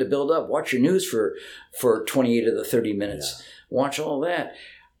tears down to build up. Watch your news for 28 of the 30 minutes. Yeah. Watch all that.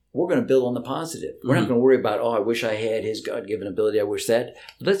 We're going to build on the positive. We're not going to worry about, I wish I had his God-given ability. I wish that.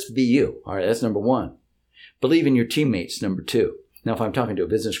 Let's be you. All right, that's number 1. Believe in your teammates, number 2. Now, if I'm talking to a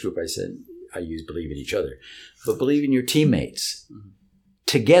business group, I use believe in each other. But believe in your teammates.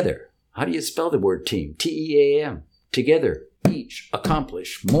 Together. How do you spell the word team? T-E-A-M. Together. Each.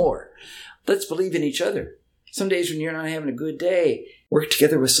 Accomplish. More. Let's believe in each other. Some days when you're not having a good day, work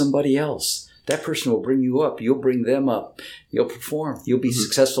together with somebody else. That person will bring you up. You'll bring them up. You'll perform. You'll be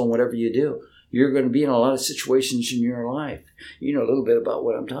successful in whatever you do. You're going to be in a lot of situations in your life. You know a little bit about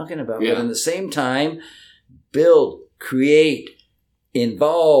what I'm talking about. Yeah. But in the same time, build, create,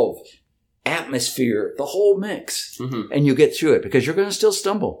 involve, atmosphere, the whole mix. And you get through it because you're going to still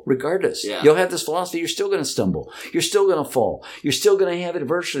stumble regardless. Yeah. You'll have this philosophy. You're still going to stumble. You're still going to fall. You're still going to have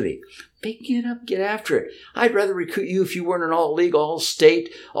adversity. Pick it up, get after it. I'd rather recruit you if you weren't an all-league, all-state,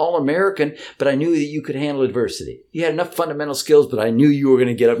 all-American, but I knew that you could handle adversity. You had enough fundamental skills, but I knew you were going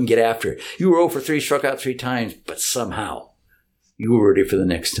to get up and get after it. You were 0 for 3, struck out 3 times, but somehow you were ready for the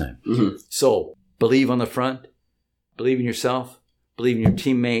next time. So believe on the front. Believe in yourself. Believe in your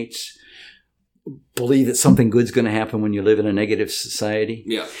teammates. believe that something good's going to happen when you live in a negative society.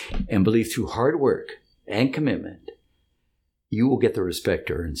 Yeah. And believe through hard work and commitment, you will get the respect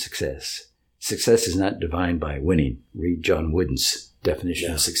to earn success. Success is not defined by winning. Read John Wooden's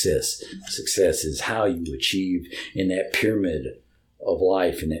definition of success. Success is how you achieve in that pyramid of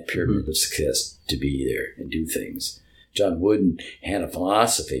life, in that pyramid of success, to be there and do things. John Wooden had a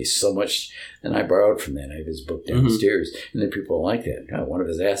philosophy so much, and I borrowed from that. I have his book downstairs, and then people like that. One of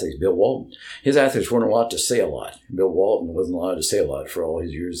his athletes, Bill Walton. His athletes weren't allowed to say a lot. Bill Walton wasn't allowed to say a lot for all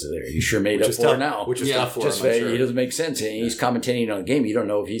his years there. He sure made up for it now. Which is tough for him, I'm sure. He doesn't make sense. And he's commentating on a game. You don't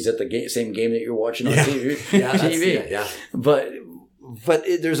know if he's at the same game that you're watching on TV. But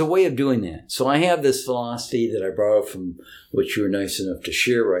there's a way of doing that. So I have this philosophy that I borrowed from what you're nice enough to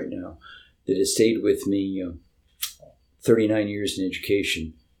share right now that has stayed with me 39 years in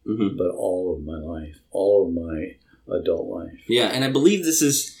education, but all of my life, all of my adult life. Yeah, and I believe this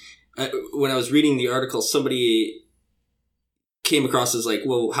is, when I was reading the article, somebody came across as like,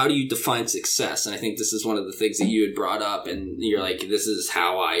 well, how do you define success? And I think this is one of the things that you had brought up, and you're like, this is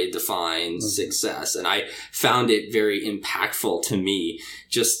how I define success. And I found it very impactful to me,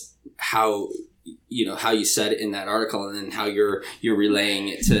 just how you said it in that article, and then how you're relaying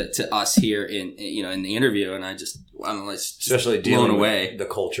it to us here in the interview. And I'm especially blown dealing away. With the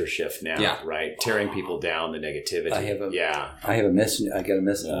culture shift now, right? Tearing people down, the negativity. I have a message. I got a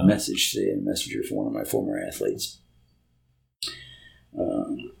message today, a messenger from one of my former athletes.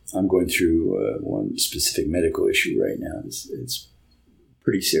 I'm going through one specific medical issue right now. It's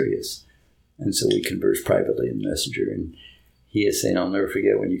pretty serious, and so we converse privately in Messenger. And he is saying, "I'll never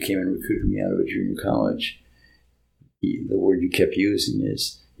forget when you came and recruited me out of a junior college. The word you kept using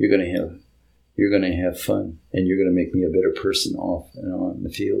is you're going to have fun, and you're going to make me a better person off and on the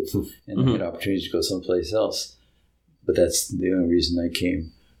field, and I had opportunities to go someplace else. But that's the only reason I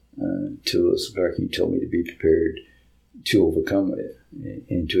came to Louisville Park. You told me to be prepared to overcome it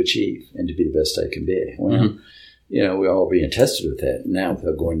and to achieve and to be the best I can be." Well, we're all being tested with that now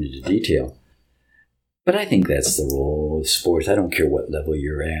without going into detail. But I think that's the role of sports. I don't care what level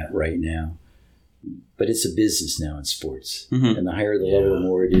you're at right now. But it's a business now in sports. And the higher the level, the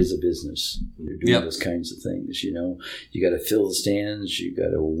more it is a business. You're doing those kinds of things, You got to fill the stands. You got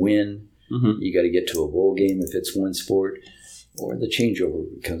to win. You got to get to a bowl game if it's one sport. Or the changeover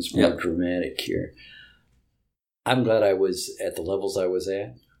becomes more dramatic here. I'm glad I was at the levels I was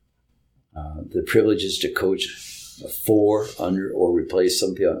at. The privileges to coach for, under, or replace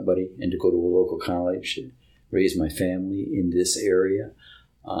somebody, and to go to a local college, raise my family in this area.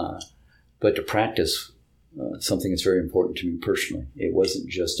 But to practice something that's very important to me personally. It wasn't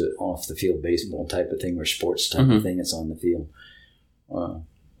just an off-the-field baseball type of thing or sports type of thing. It's on the field.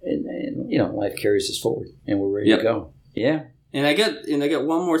 And life carries us forward, and we're ready to go. Yeah. And I got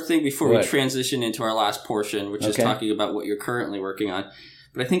one more thing before we transition into our last portion, which is talking about what you're currently working on.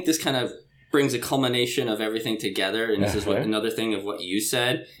 But I think this kind of brings a culmination of everything together, and this is another thing of what you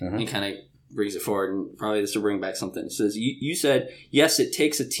said, and kind of brings it forward, and probably this will bring back something. It says, you said, yes, it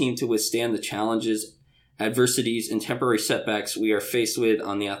takes a team to withstand the challenges, adversities, and temporary setbacks we are faced with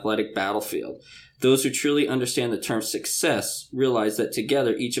on the athletic battlefield. Those who truly understand the term success realize that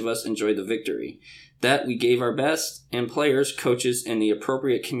together each of us enjoy the victory. That we gave our best, and players, coaches, and the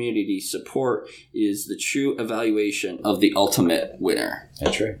appropriate community support is the true evaluation of the ultimate winner.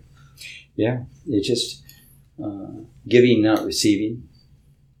 That's right. Yeah, it's just giving, not receiving,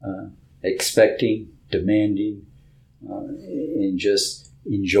 expecting, demanding, and just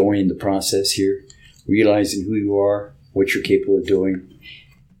enjoying the process here, realizing who you are, what you're capable of doing,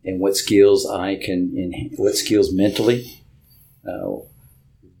 and what skills what skills mentally,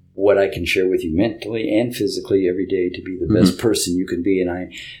 what I can share with you mentally and physically every day to be the best person you can be.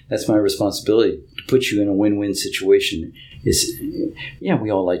 And that's my responsibility, to put you in a win-win situation.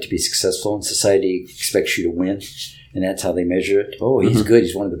 We all like to be successful, and society expects you to win, and that's how they measure it. Oh, he's good.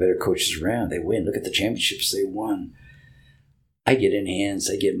 He's one of the better coaches around. They win. Look at the championships they won. I get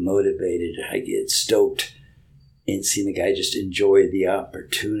enhanced. I get motivated. I get stoked in seeing the guy just enjoy the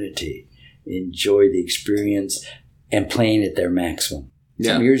opportunity, enjoy the experience, and playing at their maximum.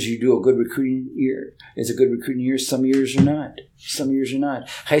 Some years you do a good recruiting year. It's a good recruiting year. Some years are not.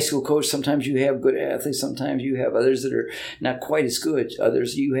 High school coach, sometimes you have good athletes. Sometimes you have others that are not quite as good.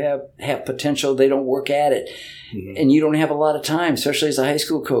 Others you have potential. They don't work at it. And you don't have a lot of time, especially as a high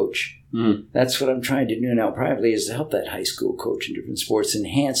school coach. That's what I'm trying to do now privately, is to help that high school coach in different sports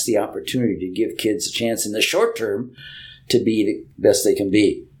enhance the opportunity to give kids a chance in the short term to be the best they can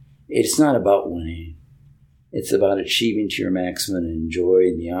be. It's not about winning. It's about achieving to your maximum and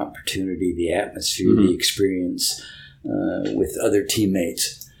enjoying the opportunity, the atmosphere, the experience with other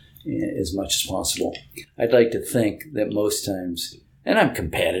teammates. as much as possible. I'd like to think that most times, and I'm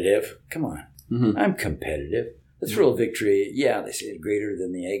competitive. Come on. Mm-hmm. I'm competitive. The thrill of victory, they say it's greater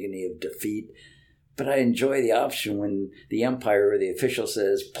than the agony of defeat. But I enjoy the option when the umpire or the official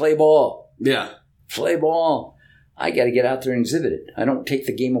says, play ball. Yeah. Play ball. I got to get out there and exhibit it. I don't take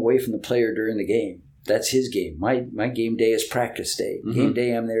the game away from the player during the game. That's his game. My game day is practice day. Mm-hmm. Game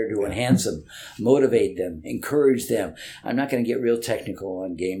day, I'm there to enhance them, motivate them, encourage them. I'm not going to get real technical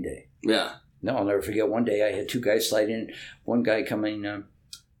on game day. Yeah. No, I'll never forget one day I had 2 guys slide in. One guy coming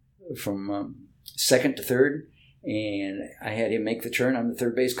from second to third. And I had him make the turn. I'm the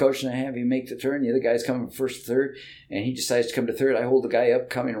third base coach, and I have him make the turn. The other guy's coming from first to third, and he decides to come to third. I hold the guy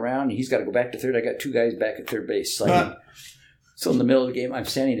up coming around, and he's got to go back to third. I got 2 guys back at third base sliding. So in the middle of the game, I'm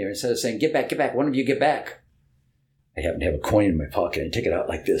standing there. Instead of saying, get back, one of you get back. I happen to have a coin in my pocket. I take it out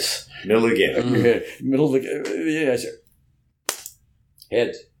like this. Middle of the game. Mm-hmm. Middle of the game. Yeah, sir.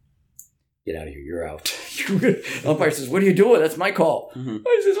 Heads. Get out of here. You're out. Umpire says, what are you doing? That's my call. Mm-hmm.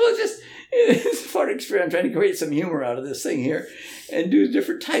 I says, well, it's part of experience. I'm trying to create some humor out of this thing here and do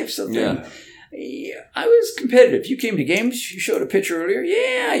different types of things. Yeah. I was competitive. You came to games. You showed a picture earlier.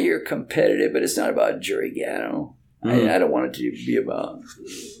 Yeah, you're competitive, but it's not about Jerry Gatto. Mm-hmm. I don't want it to be about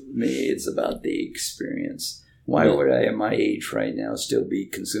me. It's about the experience. Why would I, at my age right now, still be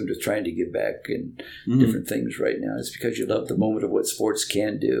consumed with trying to give back and different things right now? It's because you love the moment of what sports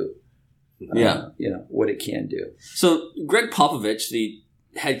can do. What it can do. So Greg Popovich, the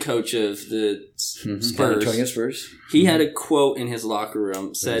head coach of the Spurs, he had a quote in his locker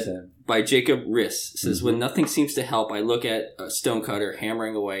room said by Jacob Riss. Says, when nothing seems to help, I look at a stonecutter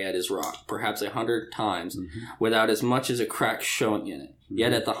hammering away at his rock, perhaps 100 times, without as much as a crack showing in it.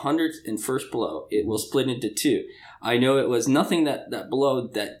 Yet at the 101st blow, it will split into 2. I know it was nothing that blow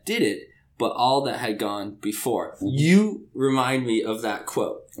that did it, but all that had gone before. You remind me of that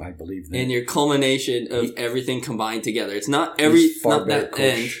quote. I believe that. And your culmination of everything combined together. It's not not that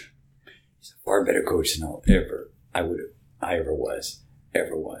end. He's a far better coach than I ever was.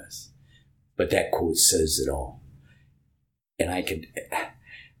 But that quote says it all. And I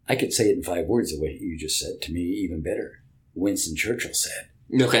could say it in 5 words the way you just said to me, even better. Winston Churchill said,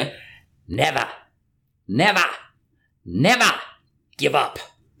 okay, never give up.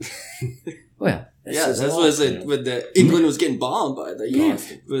 Well, that was it when England was getting bombed by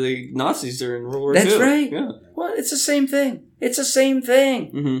the Nazis during World War II. That's right. Yeah. Well, it's the same thing.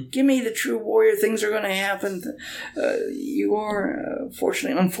 Mm-hmm. Give me the true warrior. Things are going to happen. You are,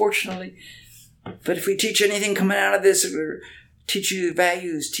 unfortunately. But if we teach anything coming out of this, teach you the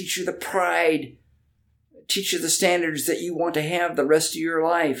values, teach you the pride, teach you the standards that you want to have the rest of your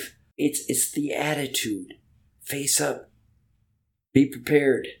life. It's the attitude. Face up. Be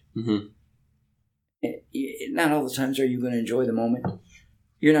prepared. Mm-hmm. Not all the times are you going to enjoy the moment.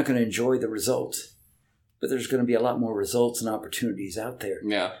 You're not going to enjoy the result. But there's going to be a lot more results and opportunities out there.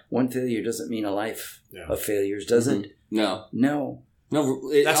 Yeah. One failure doesn't mean a life of failures, does it? No.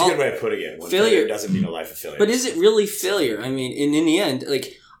 That's a good way of putting it. One failure doesn't mean a life of failure. But is it really failure? I mean, in the end,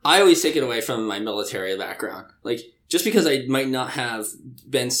 I always take it away from my military background. Just because I might not have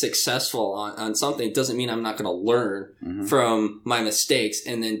been successful on something doesn't mean I'm not going to learn from my mistakes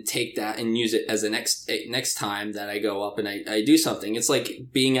and then take that and use it as the next time that I go up and I do something. It's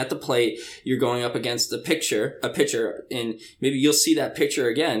like being at the plate. You're going up against a pitcher, and maybe you'll see that pitcher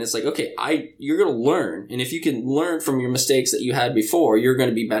again. It's like, okay, you're going to learn. And if you can learn from your mistakes that you had before, you're going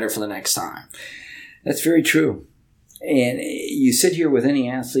to be better for the next time. That's very true. And you sit here with any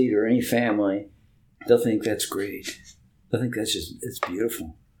athlete or any family, they'll think that's great. They'll think it's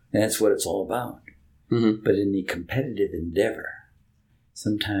beautiful. And that's what it's all about. Mm-hmm. But in the competitive endeavor,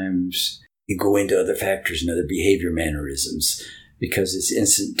 sometimes you go into other factors and other behavior mannerisms because it's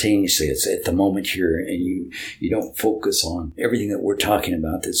instantaneously. It's at the moment here, and you don't focus on everything that we're talking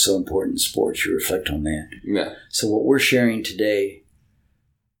about that's so important in sports. You reflect on that. Yeah. So what we're sharing today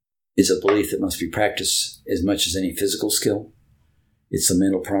is a belief that must be practiced as much as any physical skill. It's a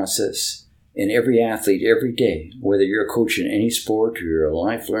mental process. And every athlete, every day, whether you're a coach in any sport or you're a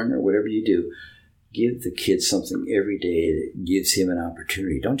life learner, whatever you do, give the kid something every day that gives him an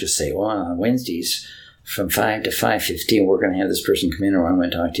opportunity. Don't just say, well, on Wednesdays from 5 to 5:15, we're going to have this person come in or I'm going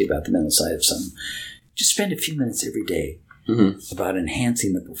to talk to you about the mental side of something. Just spend a few minutes every day about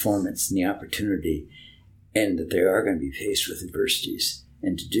enhancing the performance and the opportunity, and that they are going to be faced with adversities.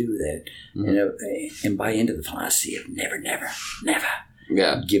 And to do that and buy into the philosophy of never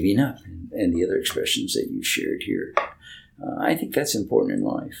giving up, and the other expressions that you shared here. I think that's important in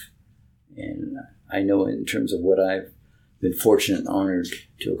life. And I know in terms of what I've been fortunate and honored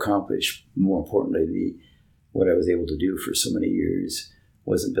to accomplish, more importantly, what I was able to do for so many years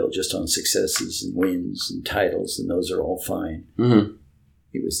wasn't built just on successes and wins and titles, and those are all fine. Mm-hmm.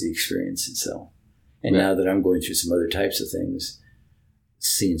 It was the experience itself. And now that I'm going through some other types of things,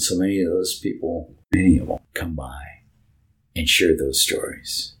 seeing so many of those people, many of them, come by and share those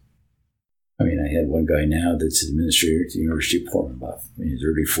stories. I mean, I had one guy now that's an administrator at the University of Portland, about in his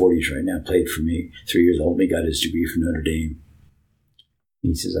early 40s right now, played for me, 3 years old, and he got his degree from Notre Dame.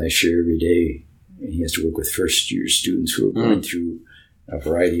 He says, I share every day, and he has to work with first-year students who are going through a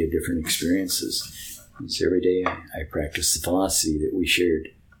variety of different experiences. He says, every day I practice the philosophy that we shared.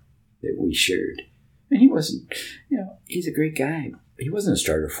 And he wasn't, he's a great guy. He wasn't a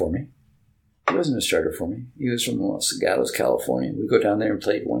starter for me. He was from Los Gatos, California. We go down there and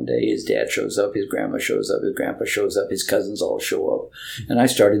play one day. His dad shows up, his grandma shows up, his grandpa shows up, his cousins all show up. And I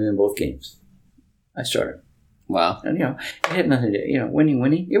started him in both games. Wow. And, it had nothing to,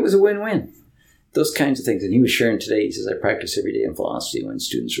 winning. It was a win-win. Those kinds of things. And he was sharing today, he says, I practice every day in philosophy when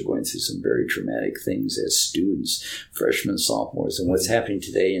students are going through some very traumatic things as students, freshmen, sophomores, and what's happening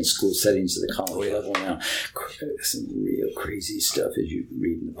today in school settings at the college level now. Some real crazy stuff as you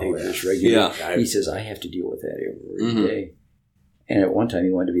read in the papers regularly. Yeah. He says, I have to deal with that every day. And at one time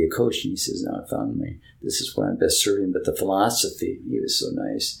he wanted to be a coach, and he says, no, I found this is where I'm best serving. But the philosophy, he was so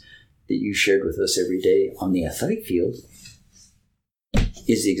nice, that you shared with us every day on the athletic field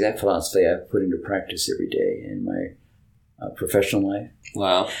is the exact philosophy I've put into practice every day in my professional life.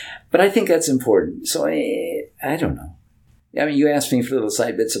 Wow. But I think that's important. So I don't know. I mean, you asked me for little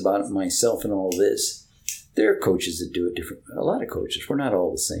side bits about myself and all this. There are coaches that do it different. A lot of coaches. We're not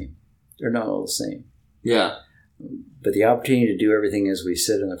all the same. They're not all the same. Yeah. But the opportunity to do everything, as we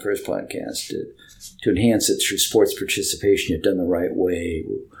said in the first podcast, to enhance it through sports participation, if done the right way,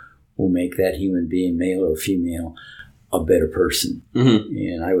 will make that human being, male or female, a better person. Mm-hmm.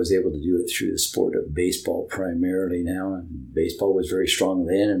 And I was able to do it through the sport of baseball primarily now. And baseball was very strong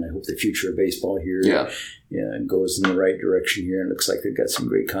then, and I hope the future of baseball here goes in the right direction here. And it looks like they've got some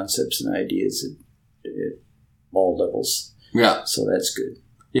great concepts and ideas at all levels. Yeah. So that's good.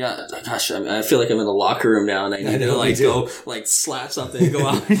 Yeah, gosh, I feel like I'm in the locker room now, and I need to go slap something and go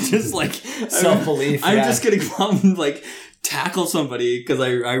out and just self-belief. I'm just gonna come and tackle somebody because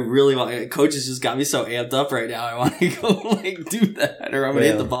I really want. Coaches just got me so amped up right now. I want to go do that, or I'm gonna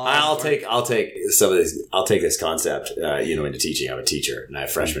hit the ball. I'll take some of this. I'll take this concept, into teaching. I'm a teacher, and I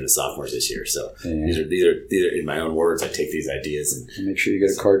have freshmen and sophomores this year. So these are in my own words. I take these ideas and make sure you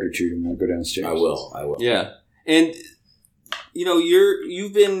get a card or two when I go downstairs. I will. Yeah, and. You've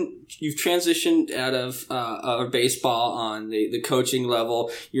transitioned out of baseball on the coaching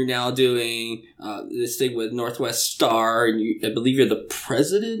level. You're now doing this thing with Northwest Star, and I believe you're the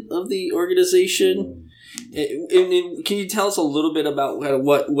president of the organization. And can you tell us a little bit about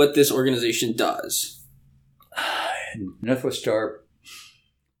what this organization does? Northwest Star,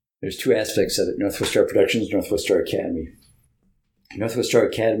 there's two aspects of it. Northwest Star Productions, Northwest Star Academy. Northwest Star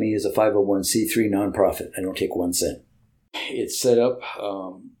Academy is a 501c3 nonprofit. I don't take 1 cent. It's set up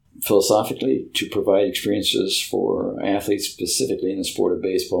philosophically to provide experiences for athletes, specifically in the sport of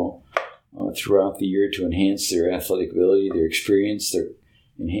baseball, throughout the year to enhance their athletic ability, their experience,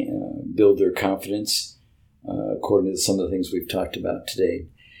 build their confidence, according to some of the things we've talked about today.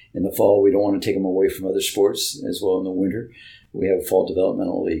 In the fall, we don't want to take them away from other sports as well in the winter. We have a fall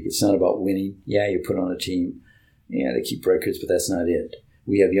developmental league. It's not about winning. Yeah, you put on a team. Yeah, they keep records, but that's not it.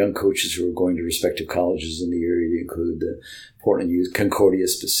 We have young coaches who are going to respective colleges in the area to include the Portland Youth, Concordia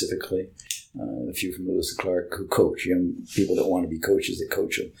specifically, a few from Lewis and Clark who coach, young people that want to be coaches that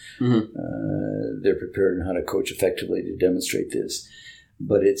coach them. Mm-hmm. They're prepared on how to coach effectively to demonstrate this.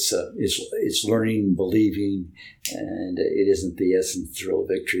 But it's learning, believing, and it isn't the essence, thrill of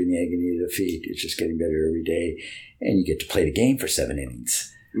victory and the agony of defeat. It's just getting better every day. And you get to play the game for 7 innings.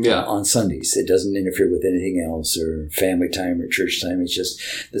 Yeah. On Sundays. It doesn't interfere with anything else or family time or church time. It's just,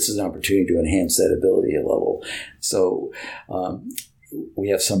 this is an opportunity to enhance that ability level. So we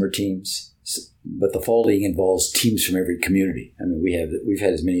have summer teams, but the fall league involves teams from every community. I mean, we've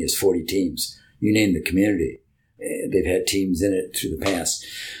had as many as 40 teams. You name the community. They've had teams in it through the past.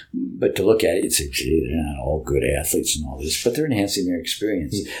 But to look at it, it's they're not all good athletes and all this, but they're enhancing their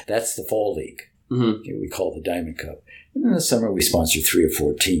experience. Mm-hmm. That's the fall league. Mm-hmm. We call it the Diamond Cup. And in the summer, we sponsor 3 or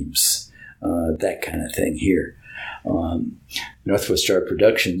 4 teams, that kind of thing here. Northwest Star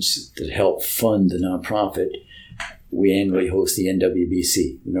Productions, that help fund the nonprofit, we annually host the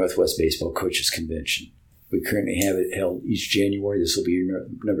NWBC, the Northwest Baseball Coaches Convention. We currently have it held each January. This will be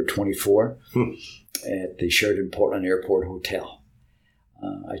number 24 at the Sheraton Portland Airport Hotel.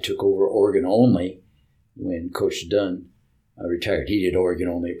 I took over Oregon only when Coach Dunn retired. He did Oregon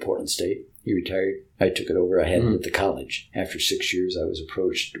only at Portland State. He retired. I took it over. I had it at the college. After 6 years, I was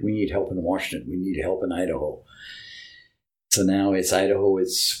approached. We need help in Washington. We need help in Idaho. So now it's Idaho,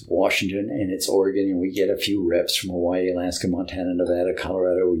 it's Washington, and it's Oregon, and we get a few reps from Hawaii, Alaska, Montana, Nevada,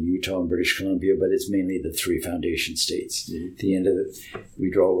 Colorado, Utah, and British Columbia, but it's mainly the 3 foundation states. At the end of it,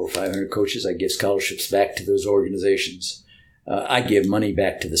 we draw over 500 coaches. I give scholarships back to those organizations. I give money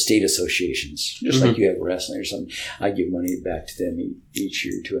back to the state associations, just like you have wrestling or something. I give money back to them each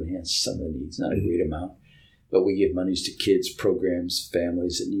year to enhance some of the needs. Not a great amount, but we give monies to kids, programs,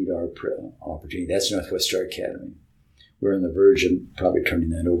 families that need our opportunity. That's Northwest Star Academy. We're on the verge of probably turning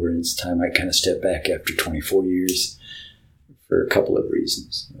that over, and it's time I kind of step back after 24 years for a couple of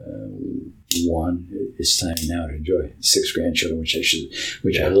reasons. One, it's time now to enjoy 6 grandchildren,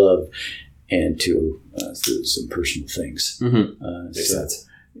 which I love, and 2, through some personal things. Makes sense.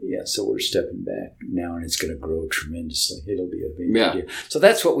 Yeah, so we're stepping back now, and it's going to grow tremendously. It'll be a big idea. So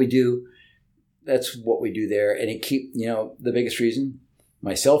that's what we do. That's what we do there, and it the biggest reason.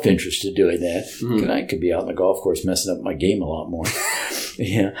 My self-interest in doing that, because I could be out on the golf course messing up my game a lot more.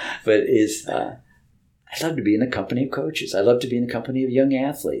 But I love to be in the company of coaches. I love to be in the company of young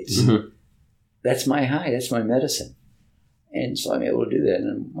athletes. That's my high. That's my medicine. And so I'm able to do that.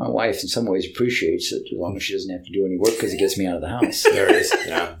 And my wife, in some ways, appreciates it as long as she doesn't have to do any work because it gets me out of the house. There it is.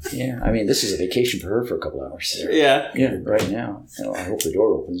 Yeah. I mean, this is a vacation for her for a couple hours. Yeah. Right now. I hope the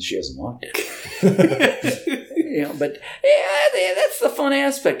door opens. She hasn't locked it. But that's the fun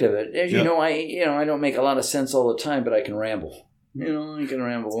aspect of it. As you know, I don't make a lot of sense all the time, but I can ramble. I can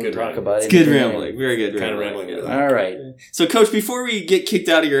ramble and talk about it. It's good rambling. Very good kind of rambling. All right. So, Coach, before we get kicked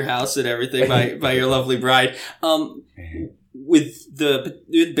out of your house and everything by your lovely bride,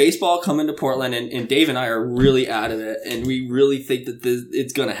 with baseball coming to Portland, and Dave and I are really out of it, and we really think that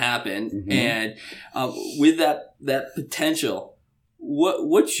it's going to happen. And with that potential,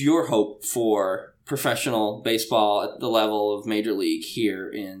 what's your hope for professional baseball at the level of Major League here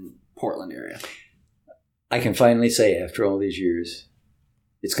in Portland area? I can finally say after all these years,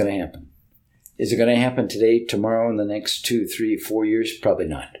 it's going to happen. Is it going to happen today, tomorrow, in the next 2, 3, 4 years? Probably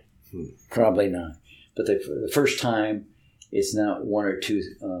not. Probably not. But for the first time, it's not 1 or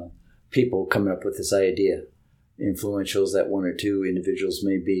 2 people coming up with this idea. Influentials, that 1 or 2 individuals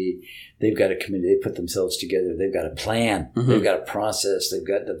may be, they've got a committee, they put themselves together, they've got a plan, they've got a process, they've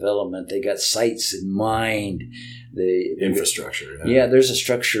got development, they got sites in mind. Infrastructure. Yeah, there's a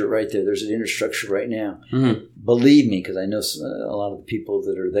structure right there. There's an infrastructure right now. Believe me, because I know a lot of the people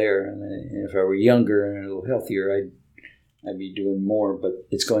that are there, and if I were younger and a little healthier, I'd be doing more, but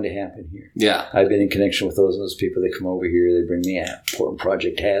it's going to happen here. Yeah. I've been in connection with those people. They come over here, they bring me a Portland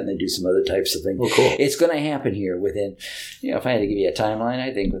Project hat, and they do some other types of things. Oh, cool. It's going to happen here within, if I had to give you a timeline,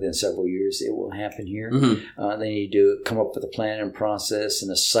 I think within several years it will happen here. They need to come up with a plan and process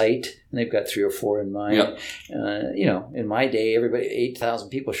and a site, and they've got 3 or 4 in mind. In my day, 8,000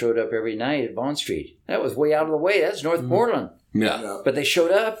 people showed up every night at Vaughn Street. That was way out of the way. That's North Portland. Yeah. But they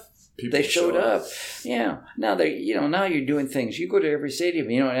showed up. People showed up. Yeah. Now now you're doing things. You go to every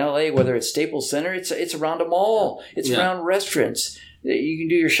stadium. In LA, whether it's Staples Center, it's around a mall. It's around restaurants. You can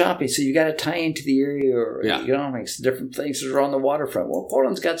do your shopping, so you got to tie into the area or economics, different things that are on the waterfront. Well,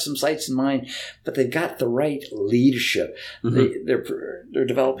 Portland's got some sites in mind, but they've got the right leadership. They're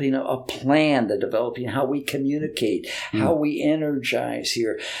developing a plan. They're developing how we communicate, how we energize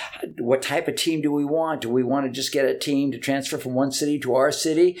here. What type of team do we want? Do we want to just get a team to transfer from one city to our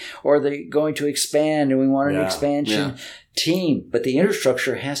city, or are they going to expand and we want an expansion team? But the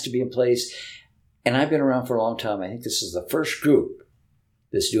infrastructure has to be in place. And I've been around for a long time. I think this is the first group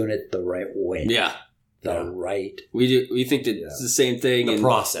that's doing it the right way. Yeah. Right. We think that it's the same thing. The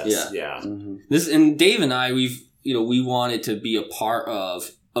process. Yeah. This, and Dave and I, we wanted to be a part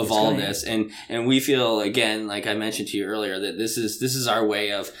of all this. And we feel, again, like I mentioned to you earlier, that this is our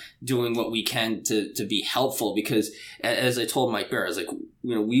way of doing what we can to be helpful, because as I told Mike Bear, I was like,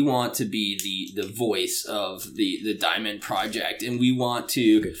 we want to be the voice of the Diamond Project, and we want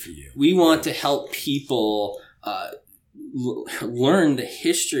to, good for you. We want to help people, learn the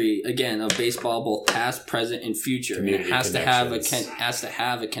history again of baseball, both past, present, and future. And it has to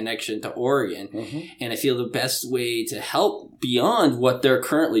have a connection to Oregon. And I feel the best way to help beyond what they're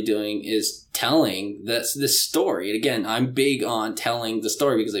currently doing is telling this story. And again, I'm big on telling the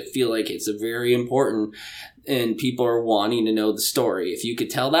story because I feel like it's a very important, and people are wanting to know the story. If you could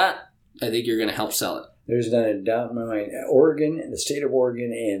tell that, I think you're going to help sell it. There's not a doubt in my mind. Oregon and the state of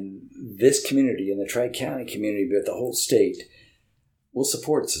Oregon and this community and the Tri-County community, but the whole state will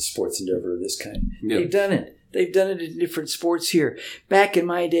support a sports endeavor of this kind. They've done it. They've done it in different sports here. Back in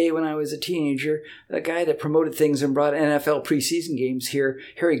my day when I was a teenager, the guy that promoted things and brought NFL preseason games here,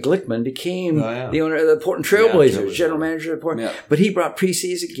 Harry Glickman, became the owner of the Portland Trailblazers, general manager of Portland. Yeah. But he brought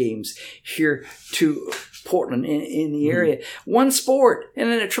preseason games here to Portland in the area. One sport,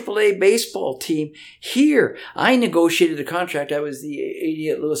 and then a AAA baseball team here. I negotiated a contract. I was the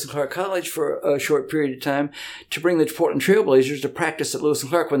AD at Lewis and Clark College for a short period of time to bring the Portland Trailblazers to practice at Lewis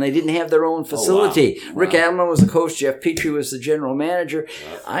and Clark when they didn't have their own facility. Oh, wow. Rick Adelman was the coach. Jeff Petrie was the general manager.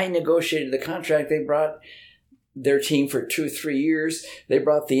 Wow. I negotiated the contract. They brought their team for 2-3 years. They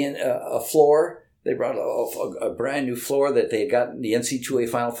brought a floor. They brought a brand new floor that they had gotten the NC2A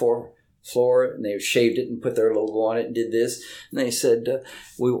Final Four floor, and they shaved it and put their logo on it and did this. And they said,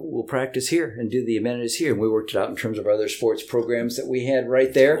 we'll practice here and do the amenities here. And we worked it out in terms of other sports programs that we had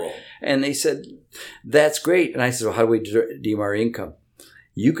right there. Cool. And they said, that's great. And I said, well, how do we deem our income?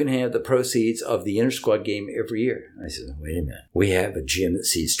 You can have the proceeds of the inter-squad game every year. I said, wait a minute. We have a gym that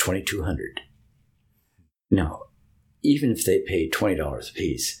seats 2,200. Now, even if they pay $20 a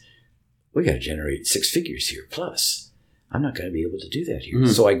piece, we got to generate 6 figures here plus. I'm not going to be able to do that here.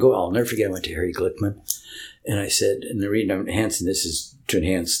 So I'll never forget, I went to Harry Glickman, and I said, and the reason I'm enhancing this is to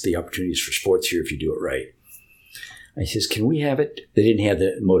enhance the opportunities for sports here if you do it right. I says, can we have it? They didn't have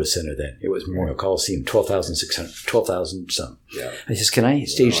the Moda Center then. It was Memorial Coliseum, 12,000 something. Yeah. I says, can I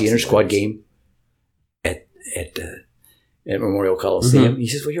stage the inter-squad game at Memorial Coliseum? He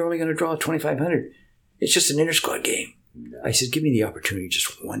says, well, you're only going to draw 2,500. It's just an inter-squad game. I said, give me the opportunity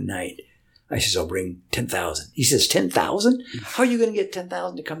just one night. I says, I'll bring 10,000. He says, 10,000? How are you going to get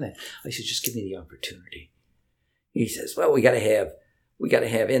 10,000 to come there? I said, just give me the opportunity. He says, well, we got to have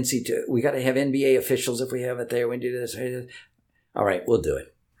NC2, we got to have NBA officials if we have it there. We do this. All right, we'll do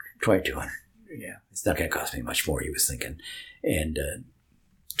it. 2,200. Yeah, it's not going to cost me much more, he was thinking. And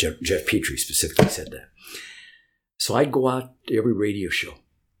Jeff Petrie specifically said that. So I'd go out to every radio show,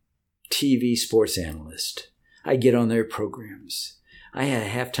 TV sports analyst. I'd get on their programs. I had a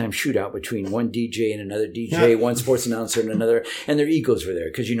halftime shootout between one DJ and another DJ, one sports announcer and another, and their egos were there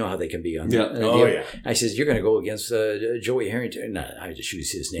because you know how they can be on the I says, you're going to go against Joey Harrington. No, I just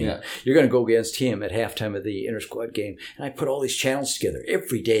use his name. Yeah. You're going to go against him at halftime of the inter-squad game. And I put all these channels together.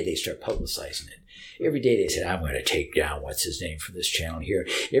 Every day they start publicizing it. Every day they said, I'm going to take down what's his name from this channel here.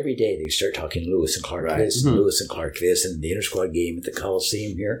 Every day they start talking Lewis and Clark this, and Lewis and Clark this, and the inter-squad game at the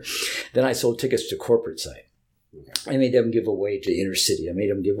Coliseum here. Then I sold tickets to corporate side. I made them give away to inner city. I made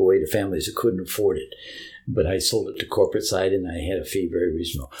them give away to families who couldn't afford it. But I sold it to corporate side, and I had a fee very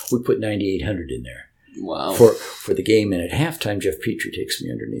reasonable. We put $9,800 in there. Wow. For the game. And at halftime, Jeff Petrie takes me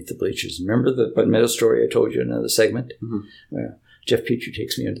underneath the bleachers. Remember the Bud story I told you in another segment? Well, Jeff Petrie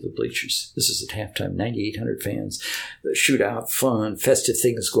takes me under the bleachers. This is at halftime, 9,800 fans. The shootout, fun, festive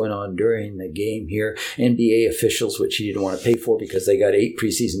things going on during the game here. NBA officials, which he didn't want to pay for because they got 8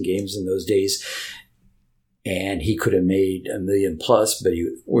 preseason games in those days. And he could have made $1 million plus, but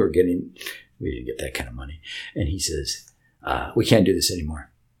we didn't get that kind of money. And he says, we can't do this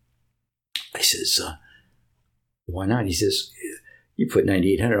anymore. I says, why not? He says, you put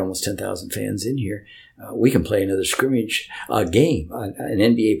 9,800, almost 10,000 fans in here. We can play another scrimmage game, an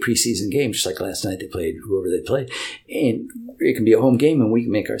NBA preseason game, just like last night they played, whoever they played. And it can be a home game, and we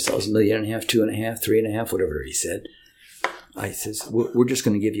can make ourselves $1.5 million, $2.5 million, $3.5 million, whatever he said. I says, we're just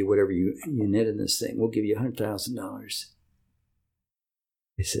going to give you whatever you net in this thing. We'll give you $100,000.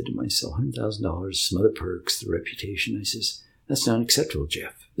 I said to myself, $100,000, some other perks, the reputation. I says, that's not acceptable,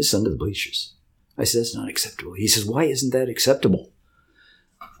 Jeff. This is under the bleachers. I said, that's not acceptable. He says, why isn't that acceptable?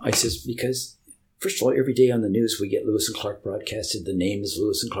 I says, because, first of all, every day on the news we get Lewis and Clark broadcasted. The name is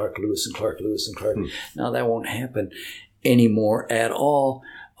Lewis and Clark, Lewis and Clark, Lewis and Clark. Now that won't happen anymore at all.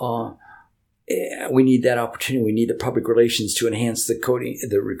 We need that opportunity. We need the public relations to enhance the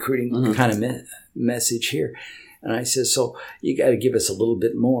recruiting kind of message here. And I said, so you got to give us a little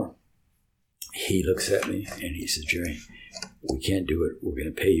bit more. He looks at me and he says, Jerry, we can't do it. We're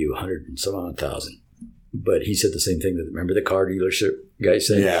going to pay you $100,000. But he said the same thing. Remember the car dealership guy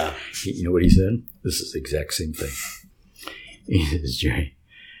said? Yeah. You know what he said? This is the exact same thing. He says, Jerry,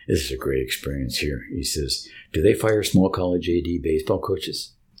 this is a great experience here. He says, do they fire small college AD baseball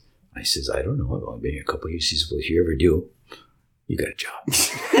coaches? I says, I don't know. I've only been here a couple of years. He says, well, if you ever do, you got a job.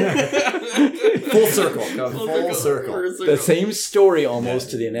 Full circle. Full circle. The same story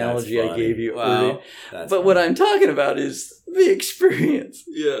almost to the analogy I gave you. Wow. But what I'm talking about is the experience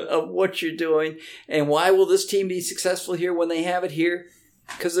of what you're doing. And why will this team be successful here when they have it here?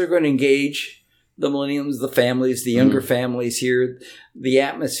 Because they're going to engage the millennials, the families, the younger families here, the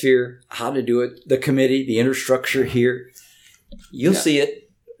atmosphere, how to do it, the committee, the infrastructure here. You'll see it.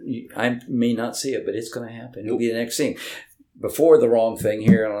 I may not see it, but it's going to happen. It'll be the next thing. Before the wrong thing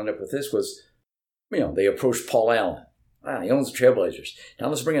here, I'll end up with this, was, they approached Paul Allen. Wow, he owns the Trailblazers. Now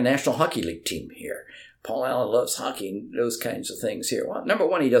let's bring a National Hockey League team here. Paul Allen loves hockey and those kinds of things here. Well, number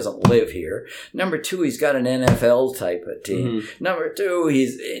one, he doesn't live here. Number two, he's got an NFL type of team. Mm-hmm. Number two,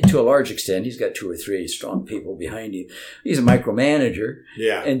 he's, to a large extent, he's got 2 or 3 strong people behind him. He's a micromanager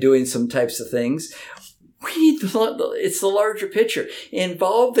and doing some types of things. We need it's the larger picture.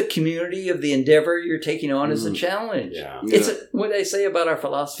 Involve the community of the endeavor you're taking on as a challenge. Yeah. It's what I say about our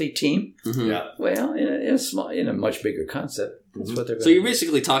philosophy team. Mm-hmm. Yeah. Well, in a much bigger concept. That's what they're. So you're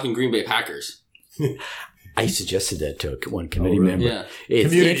basically talking Green Bay Packers. I suggested that to one committee member. Yeah. It's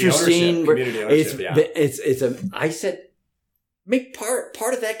community interesting. I said, make part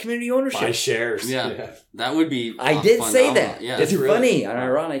of that community ownership. Buy shares. Yeah. That would be I did say that. Yeah. It's funny and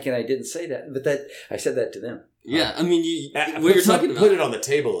ironic, and I didn't say that. But I said that to them. Yeah. I mean, what you're talking about. Put it on the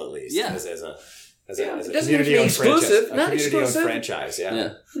table at least. Yeah. As a community-owned franchise. Not exclusive. Franchise,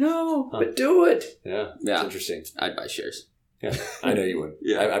 yeah. No, but do it. Yeah. It's interesting. I'd buy shares. Yeah, I know you would.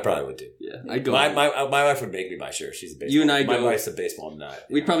 Yeah, I probably would too. Yeah, I'd go. My wife would make me buy shares. She's a baseball. You and I my wife's a baseball nut.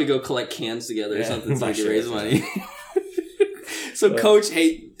 We'd probably go collect cans together or something so we could raise money. So, Coach,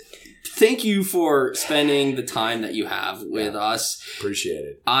 hey, thank you for spending the time that you have with us. Appreciate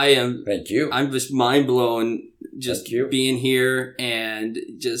it. Thank you. I'm just mind blown just being here, and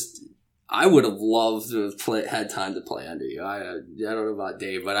just I would have loved to have had time to play under you. I don't know about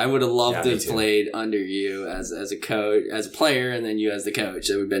Dave, but I would have loved to have played under you as a coach, as a player, and then you as the coach.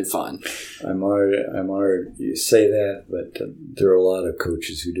 It would have been fun. I'm honored you say that, but there are a lot of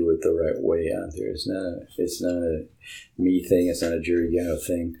coaches who do it the right way out there. It's not a me thing. It's not a Jerry Gatto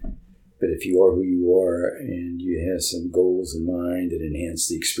thing. But if you are who you are and you have some goals in mind that enhance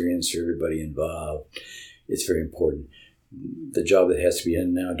the experience for everybody involved, it's very important. The job that has to be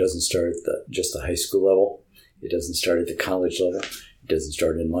done now doesn't start at just the high school level. It doesn't start at the college level. It doesn't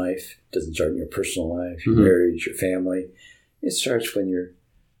start in life. It doesn't start in your personal life, your marriage, your family. It starts when you're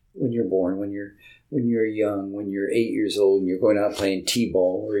born, when you're young, when you're 8 years old and you're going out playing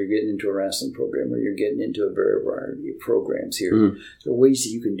t-ball, or you're getting into a wrestling program, or you're getting into a variety of programs here. There are ways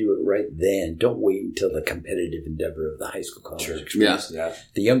that you can do it right then. Don't wait until the competitive endeavor of the high school college experience. Yeah.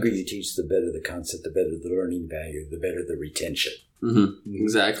 The younger you teach, the better the concept, the better the learning value, the better the retention. Mm-hmm.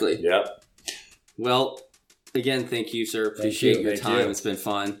 Exactly. Yep. Well, again, thank you, sir. Appreciate your time. It's been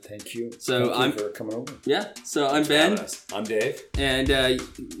fun. Thank you. So thank you for coming over. Yeah. So I'm Ben. I'm Dave. And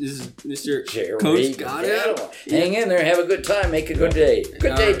this is Mr. Coach Gatto. Hang in there. Have a good time. Make a good day.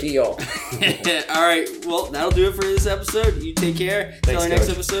 Good day to y'all. All right. Well, that'll do it for this episode. You take care. Until our next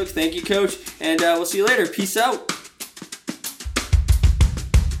episode. Thank you, Coach. And we'll see you later. Peace out.